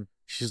 right? Mhm.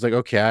 She's like,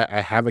 okay,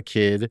 I have a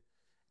kid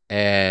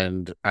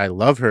and I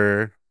love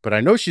her, but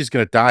I know she's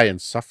going to die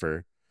and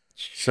suffer.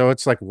 So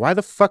it's like, why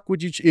the fuck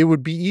would you? It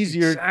would be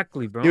easier.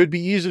 Exactly, bro. It would be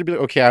easier to be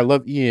like, okay, I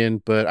love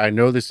Ian, but I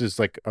know this is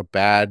like a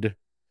bad,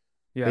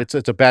 Yeah. it's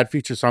a bad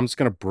future. So I'm just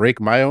going to break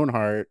my own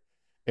heart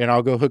and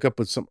I'll go hook up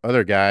with some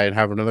other guy and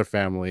have another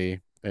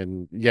family.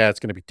 And yeah, it's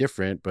going to be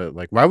different, but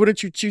like, why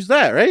wouldn't you choose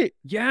that? Right.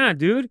 Yeah,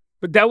 dude.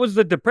 But that was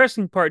the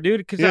depressing part, dude.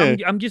 Because Yeah.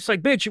 I'm just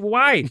like, bitch,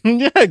 why?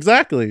 Yeah,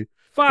 exactly.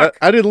 Fuck.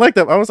 I didn't like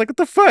that. I was like, what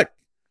the fuck?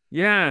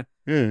 Yeah.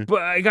 Yeah.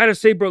 But I gotta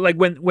say, bro, like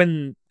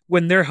when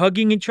they're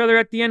hugging each other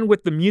at the end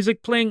with the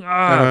music playing,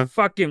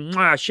 fucking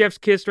chef's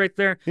kiss right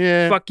there.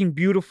 Yeah. Fucking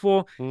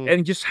beautiful.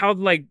 And just how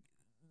like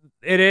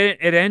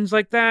it ends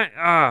like that.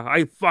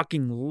 I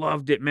fucking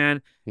loved it,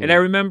 man. And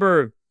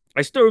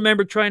I still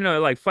remember trying to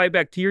like fight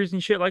back tears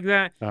and shit like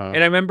that. And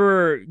I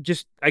remember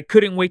I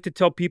couldn't wait to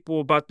tell people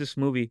about this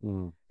movie.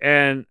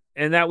 And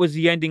that was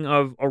the ending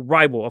of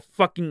Arrival, a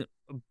fucking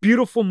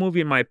beautiful movie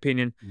in my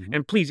opinion.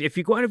 And please, if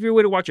you go out of your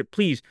way to watch it,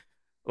 please,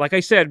 like I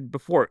said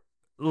before,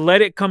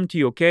 let it come to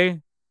you,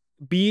 okay?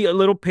 Be a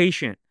little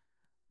patient.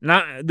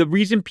 Not the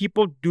reason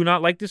people do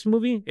not like this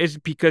movie is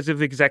because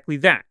of exactly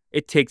that.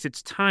 It takes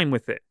its time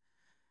with it.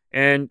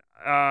 And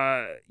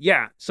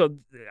yeah, so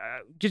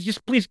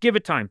just please give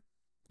it time.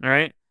 All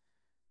right?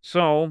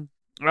 So,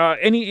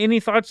 any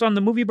thoughts on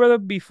the movie, brother,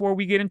 before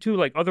we get into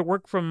like other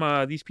work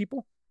from these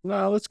people?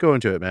 No, let's go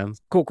into it, man.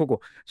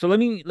 Cool. So let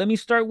me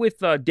start with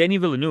Denis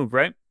Villeneuve,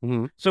 right?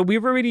 So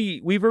we've already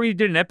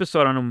did an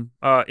episode on him,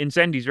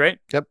 Incendies, right?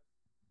 Yep.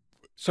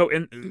 So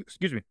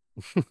excuse me.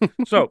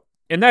 So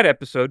in that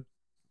episode,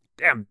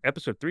 damn,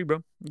 episode 3,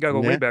 bro. You gotta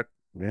go way back.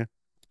 Yeah.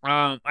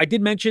 I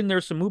did mention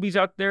there's some movies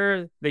out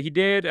there that he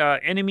did.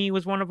 Enemy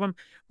was one of them,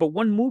 but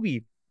one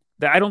movie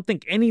that I don't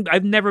think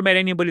I've never met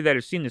anybody that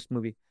has seen this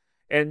movie,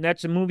 and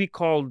that's a movie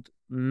called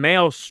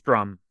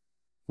Maelstrom.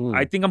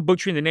 I think I'm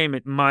butchering the name.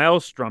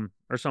 Maelstrom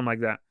or something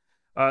like that.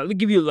 Let me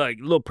give you like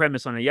a little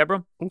premise on it. Yeah,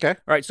 bro? Okay. All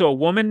right. So a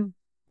woman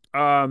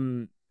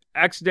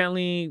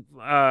accidentally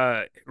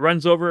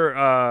runs over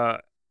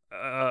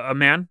a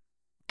man,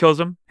 kills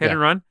him, hit and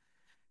run.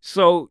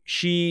 So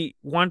she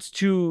wants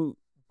to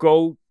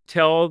go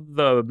tell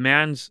the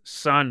man's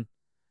son,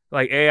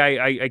 like,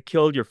 hey, I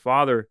killed your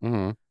father.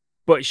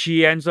 But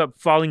she ends up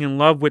falling in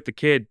love with the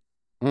kid.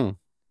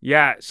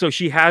 Yeah. So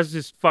she has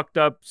this fucked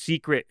up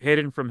secret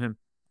hidden from him.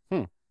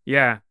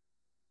 Yeah.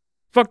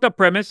 Fucked up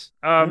premise.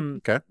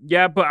 Okay.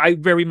 Yeah, but I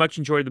very much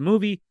enjoyed the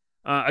movie.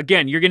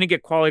 Again, you're going to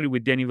get quality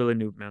with Denis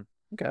Villeneuve, man.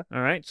 Okay.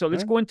 All right. So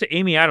let's go into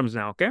Amy Adams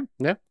now, okay?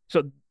 Yeah.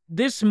 So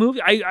this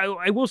movie,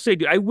 I will say,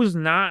 dude, I was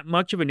not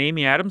much of an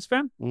Amy Adams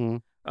fan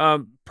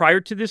prior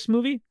to this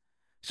movie.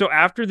 So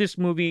after this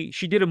movie,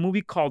 she did a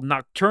movie called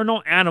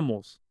Nocturnal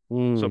Animals.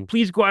 So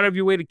please go out of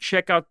your way to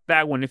check out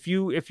that one. If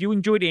you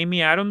enjoyed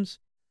Amy Adams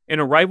in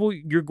Arrival,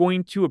 you're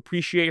going to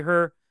appreciate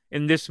her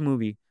in this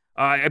movie.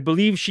 I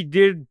believe she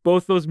did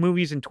both those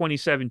movies in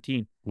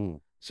 2017.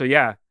 So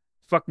yeah,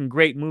 fucking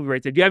great movie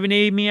right there. Do you have an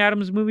Amy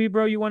Adams movie,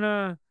 bro? You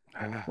wanna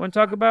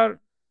talk about?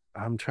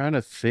 I'm trying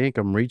to think.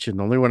 I'm reaching.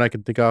 The only one I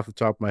can think off the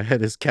top of my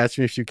head is Catch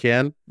Me If You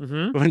Can.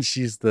 When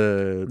she's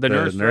the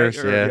nurse,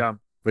 right? yeah.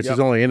 But she's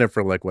only in it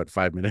for like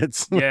 5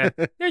 minutes. Yeah,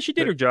 she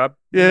did her job.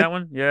 In that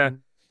one. Yeah.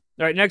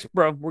 All right, next,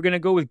 bro, we're gonna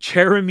go with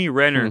Jeremy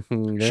Renner.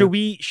 Should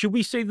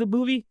we say the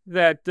movie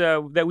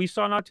that we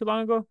saw not too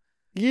long ago?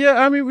 Yeah,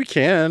 I mean we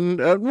can.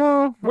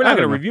 Well, we're not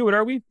gonna review it,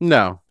 are we?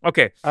 No.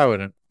 Okay. I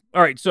wouldn't.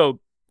 All right, so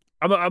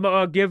I'm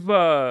gonna give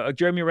a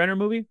Jeremy Renner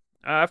movie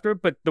after,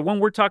 but the one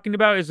we're talking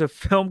about is a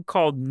film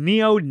called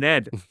Neo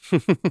Ned.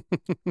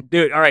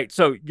 Dude, all right,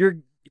 so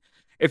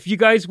if you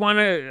guys want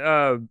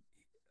to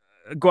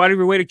go out of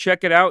your way to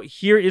check it out,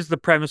 here is the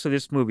premise of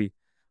this movie.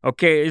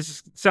 Okay, it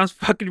sounds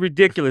fucking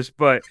ridiculous,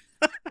 but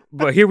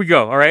here we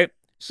go. All right,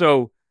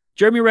 so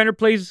Jeremy Renner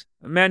plays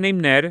a man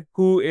named Ned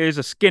who is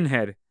a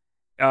skinhead,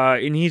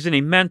 and he's in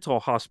a mental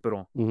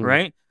hospital.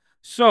 Right,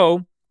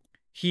 so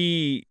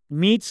he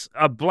meets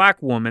a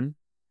black woman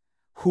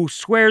who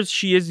swears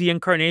she is the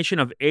incarnation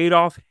of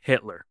Adolf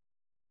Hitler.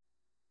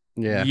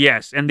 Yeah.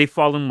 Yes, and they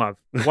fall in love.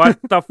 What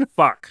the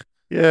fuck?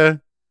 Yeah.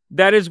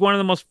 That is one of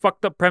the most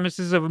fucked up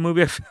premises of a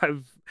movie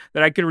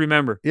that I can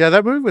remember. Yeah,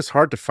 that movie was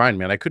hard to find,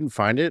 man. I couldn't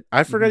find it.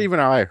 I forgot even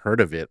how I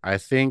heard of it. I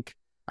think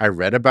I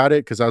read about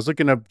it because I was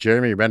looking up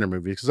Jeremy Renner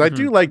movies because I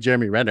do like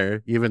Jeremy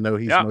Renner, even though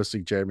he's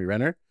mostly Jeremy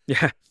Renner.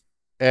 Yeah.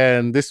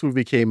 And this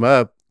movie came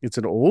up it's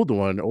an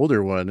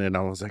older one, and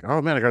I was like,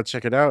 oh man, I gotta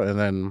check it out. And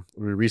then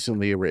we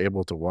recently were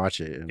able to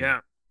watch it. And, Yeah.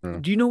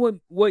 Do you know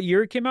what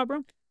year it came out,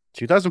 bro?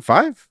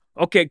 2005.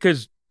 Okay,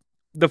 because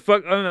I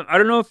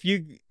don't know if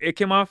it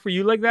came out for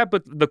you like that,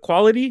 but the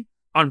quality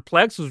on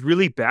Plex was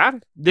really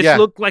bad. This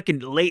looked like a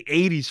late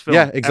 80s film.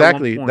 Yeah,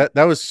 exactly. At one point.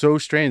 That was so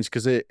strange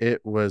because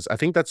it was, I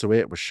think that's the way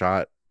it was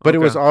shot, but it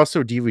was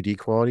also DVD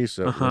quality,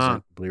 so it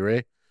wasn't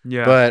Blu-ray.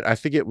 Yeah. But I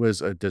think it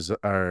was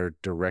our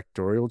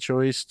directorial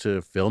choice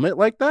to film it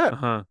like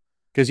that.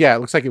 Because it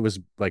looks like it was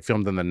like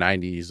filmed in the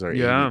 90s or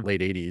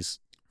late 80s.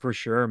 For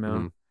sure,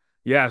 man.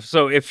 Yeah,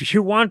 so if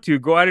you want to,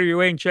 go out of your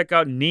way and check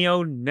out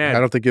Neo Ned.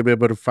 I don't think you'll be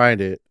able to find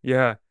it.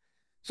 Yeah.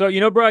 So,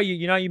 bro,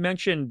 you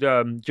mentioned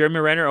Jeremy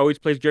Renner always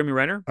plays Jeremy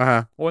Renner.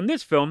 Well, in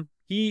this film,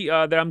 he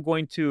that I'm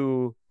going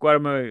to go out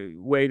of my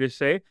way to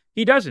say,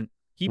 he doesn't.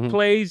 He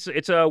plays,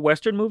 it's a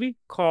Western movie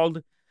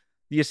called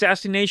The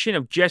Assassination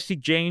of Jesse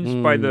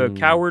James by the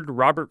coward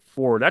Robert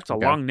Ford. That's a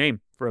long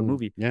name for a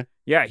movie. Yeah.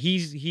 Yeah,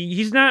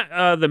 he's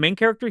not the main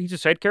character. He's a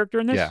side character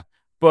in this. Yeah.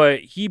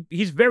 But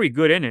he's very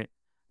good in it.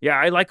 Yeah,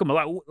 I like him a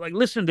lot. Like,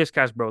 listen to this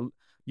cast, bro.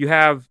 You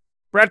have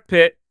Brad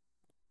Pitt,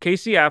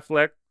 Casey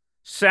Affleck,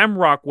 Sam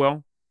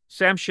Rockwell,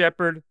 Sam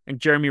Shepard, and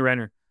Jeremy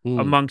Renner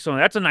among some.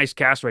 That's a nice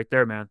cast right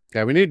there, man.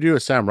 Yeah, we need to do a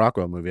Sam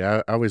Rockwell movie.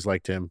 I always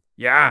liked him.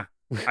 Yeah,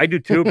 I do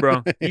too,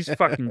 bro. He's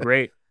fucking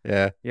great.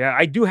 Yeah. Yeah,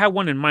 I do have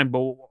one in mind,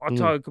 but I'll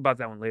talk about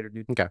that one later,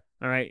 dude. Okay.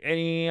 All right.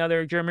 Any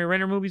other Jeremy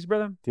Renner movies,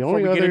 brother? The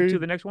only Before we other get into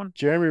the next one?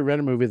 Jeremy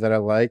Renner movie that I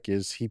like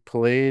is he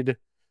played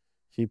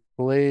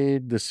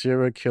the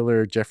serial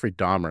killer Jeffrey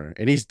Dahmer,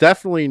 and he's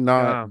definitely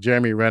not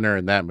Jeremy Renner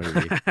in that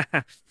movie.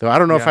 So I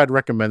don't know if I'd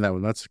recommend that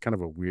one. That's kind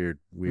of a weird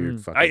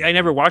fucking I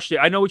never watched it.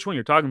 I know which one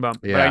you're talking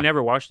about, but I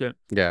never watched it.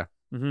 Yeah.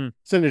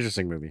 It's an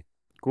interesting movie.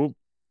 Cool.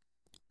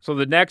 So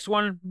the next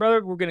one,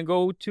 brother, we're going to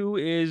go to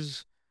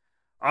is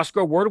Oscar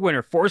Award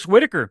winner, Forrest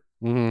Whitaker.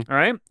 All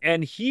right.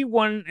 And he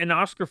won an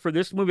Oscar for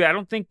this movie I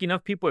don't think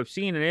enough people have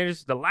seen, and it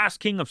is The Last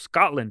King of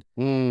Scotland.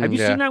 Have you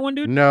seen that one,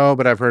 dude? No,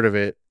 but I've heard of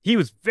it. He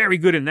was very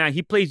good in that.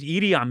 He plays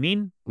Idi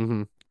Amin.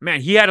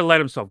 Man, he had to let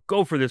himself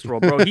go for this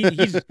role, bro.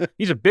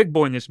 He's a big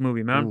boy in this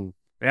movie, man.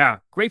 Yeah.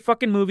 Great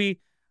fucking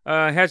movie.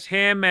 Has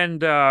him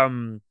and,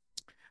 I'm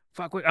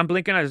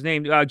blinking on his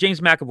name.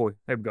 James McAvoy.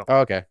 There we go. Oh,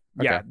 okay.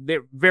 Yeah,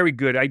 they're very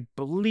good. I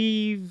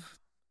believe,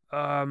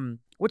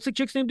 what's the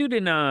chick's name, dude,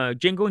 in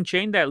Django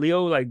Unchained that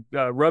Leo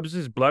rubs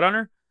his blood on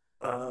her?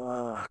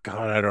 God,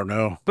 I don't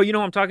know. But you know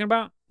what I'm talking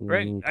about,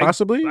 right?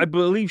 Possibly. I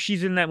believe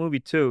she's in that movie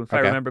too, if I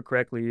remember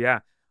correctly. Yeah.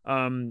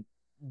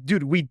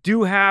 Dude, we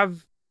do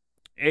have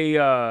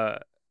a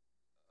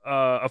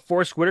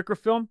Forrest Whitaker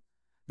film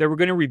that we're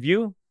gonna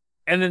review,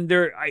 and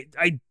then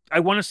I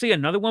want to say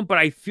another one, but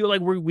I feel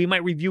like we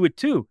might review it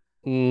too.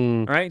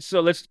 All right, so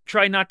let's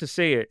try not to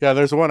say it. Yeah,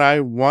 there's one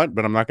I want,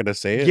 but I'm not gonna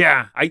say it.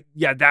 Yeah,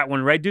 that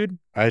one, right, dude?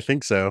 I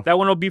think so. That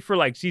one will be for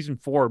like season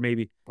 4,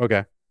 maybe.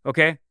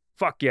 Okay.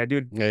 Fuck yeah,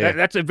 dude. Yeah.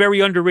 That's a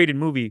very underrated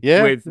movie.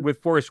 Yeah.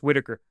 With Forrest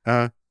Whitaker.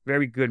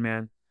 Very good,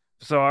 man.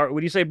 So, what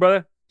do you say,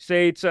 brother?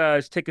 Say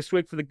let's take a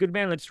swig for the good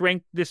man. Let's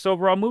rank this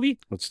overall movie.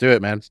 Let's do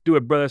it, man. Let's do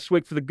it, brother.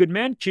 Swig for the good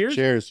man. Cheers.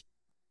 Cheers.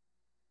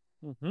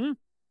 Thank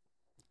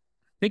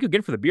you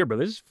again for the beer,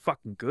 brother. This is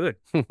fucking good.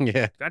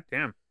 Yeah. God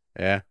damn.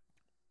 Yeah.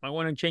 I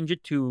want to change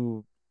it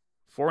to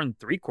 4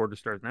 3/4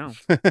 stars now.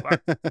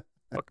 Fuck.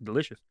 Fucking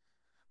delicious.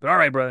 But all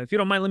right, brother. If you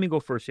don't mind, let me go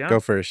first, yeah? Go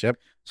first, yep.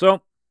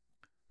 So,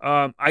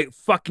 I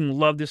fucking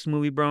love this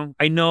movie, bro.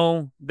 I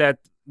know that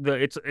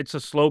it's a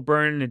slow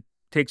burn. It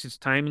takes its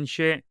time and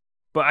shit.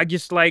 But I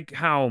just like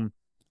how,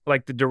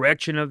 like, the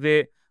direction of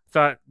it.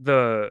 Thought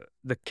the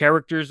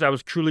characters, I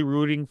was truly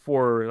rooting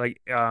for,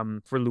 like,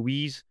 for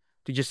Louise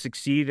to just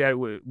succeed at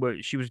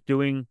what she was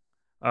doing,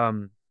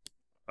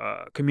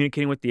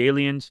 communicating with the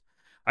aliens.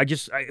 I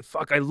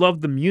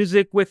love the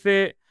music with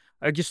it.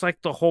 I just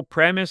like the whole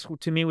premise.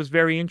 To me, was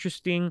very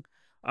interesting.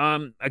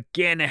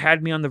 Again, it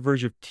had me on the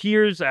verge of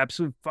tears. I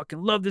absolutely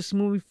fucking love this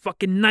movie.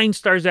 Fucking 9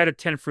 stars out of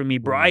 10 for me,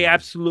 bro. I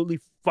absolutely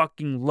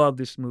fucking love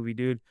this movie,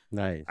 dude.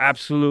 Nice.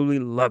 Absolutely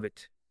love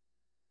it.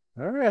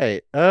 All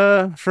right.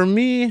 For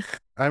me,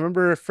 I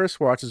remember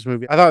first watched this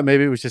movie. I thought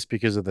maybe it was just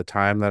because of the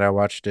time that I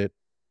watched it.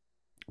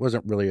 It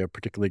wasn't really a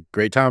particularly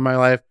great time in my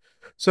life.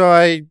 So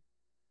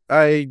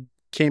I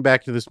came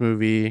back to this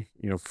movie,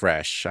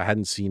 fresh. I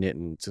hadn't seen it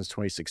since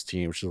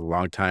 2016, which is a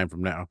long time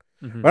from now.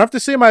 But I have to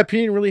say my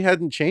opinion really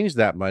hadn't changed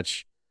that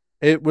much.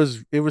 It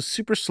was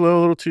super slow,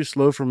 a little too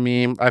slow for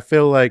me. I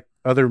feel like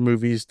other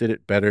movies did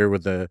it better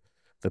with the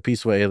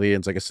peaceful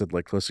aliens, like I said,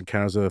 like Close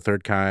Encounters of the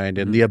Third Kind,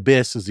 and The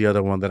Abyss is the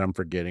other one that I'm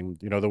forgetting.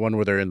 The one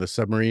where they're in the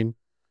submarine.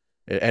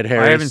 Ed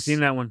Harris. I haven't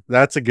seen that one.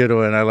 That's a good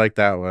one. I like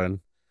that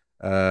one.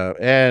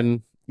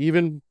 And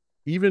even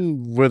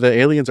where the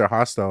aliens are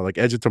hostile, like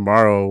Edge of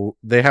Tomorrow,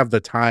 they have the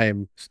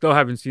time. Still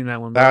haven't seen that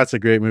one. Bro. That's a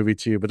great movie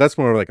too, but that's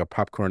more like a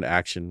popcorn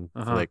action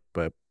flick.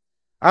 But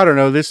I don't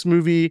know, this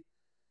movie,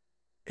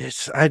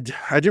 I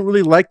didn't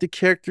really like the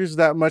characters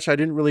that much. I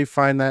didn't really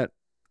find that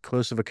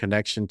close of a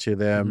connection to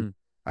them.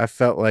 I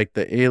felt like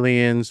the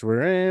aliens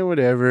were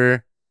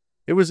whatever.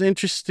 It was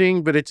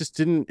interesting, but it just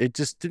didn't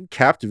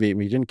captivate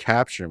me. It didn't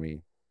capture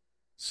me.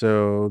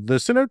 So the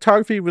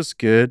cinematography was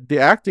good. The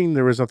acting,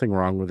 there was nothing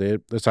wrong with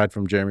it, aside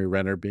from Jeremy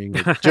Renner being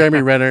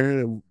Jeremy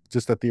Renner,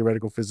 just a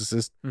theoretical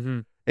physicist. Mm-hmm.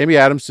 Amy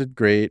Adams did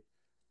great.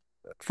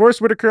 Forrest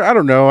Whitaker, I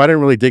don't know. I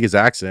didn't really dig his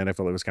accent. I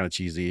felt it was kind of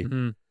cheesy.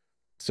 Mm-hmm.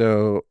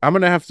 So I'm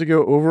going to have to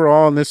go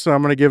overall on this one.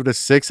 I'm going to give it a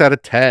 6 out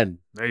of 10.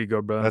 There you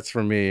go, bro. That's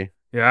for me.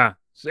 Yeah.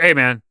 So, hey,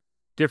 man,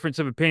 difference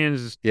of opinions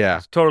is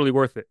it's totally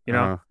worth it, you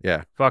know?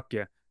 Yeah. Fuck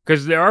yeah.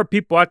 Because there are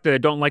people out there that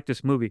don't like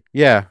this movie.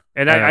 Yeah.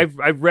 And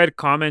I've read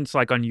comments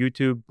like on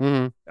YouTube.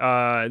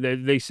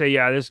 Mm-hmm. They say,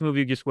 yeah, this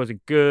movie just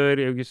wasn't good.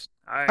 It was just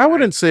I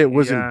wouldn't say it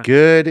wasn't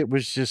good. It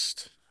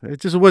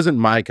just wasn't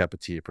my cup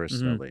of tea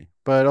personally.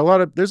 Mm-hmm.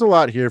 But there's a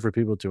lot here for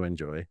people to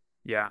enjoy.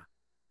 Yeah.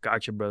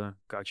 Gotcha, brother.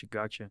 Gotcha.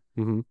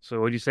 Mm-hmm.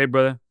 So what do you say,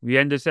 brother? We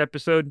end this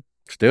episode?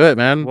 Let's do it,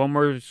 man. One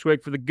more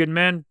swig for the good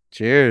man.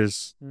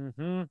 Cheers.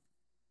 Mm-hmm.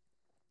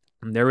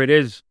 And there it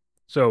is.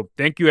 So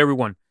thank you,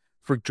 everyone,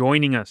 for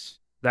joining us.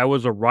 That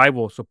was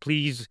Arrival. So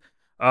please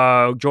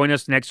join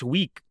us next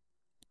week.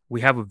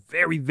 We have a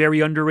very, very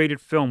underrated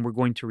film we're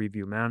going to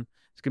review, man.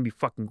 It's going to be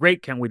fucking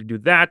great. Can't wait to do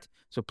that.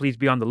 So please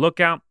be on the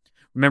lookout.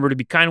 Remember to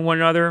be kind to one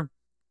another.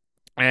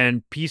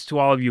 And peace to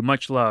all of you.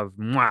 Much love.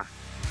 Mwah.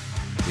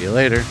 See you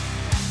later.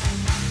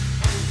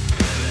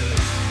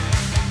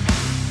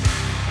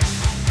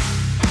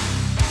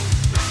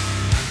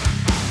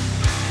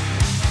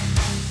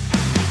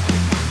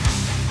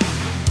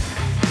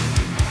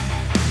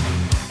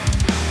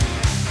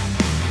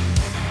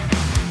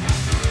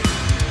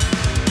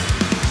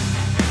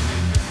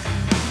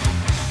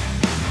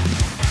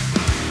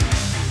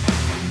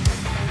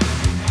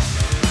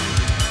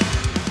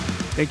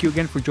 Thank you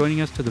again for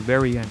joining us to the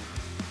very end.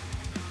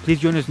 Please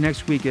join us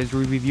next week as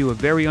we review a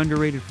very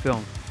underrated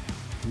film.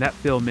 And that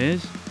film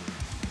is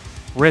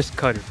Wrist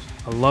Cutters,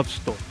 a love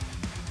story.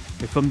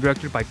 A film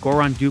directed by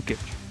Goran Dukic.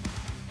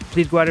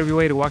 Please go out of your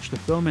way to watch the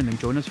film and then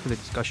join us for the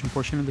discussion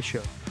portion of the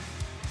show.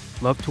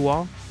 Love to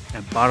all,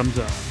 and bottoms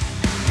up.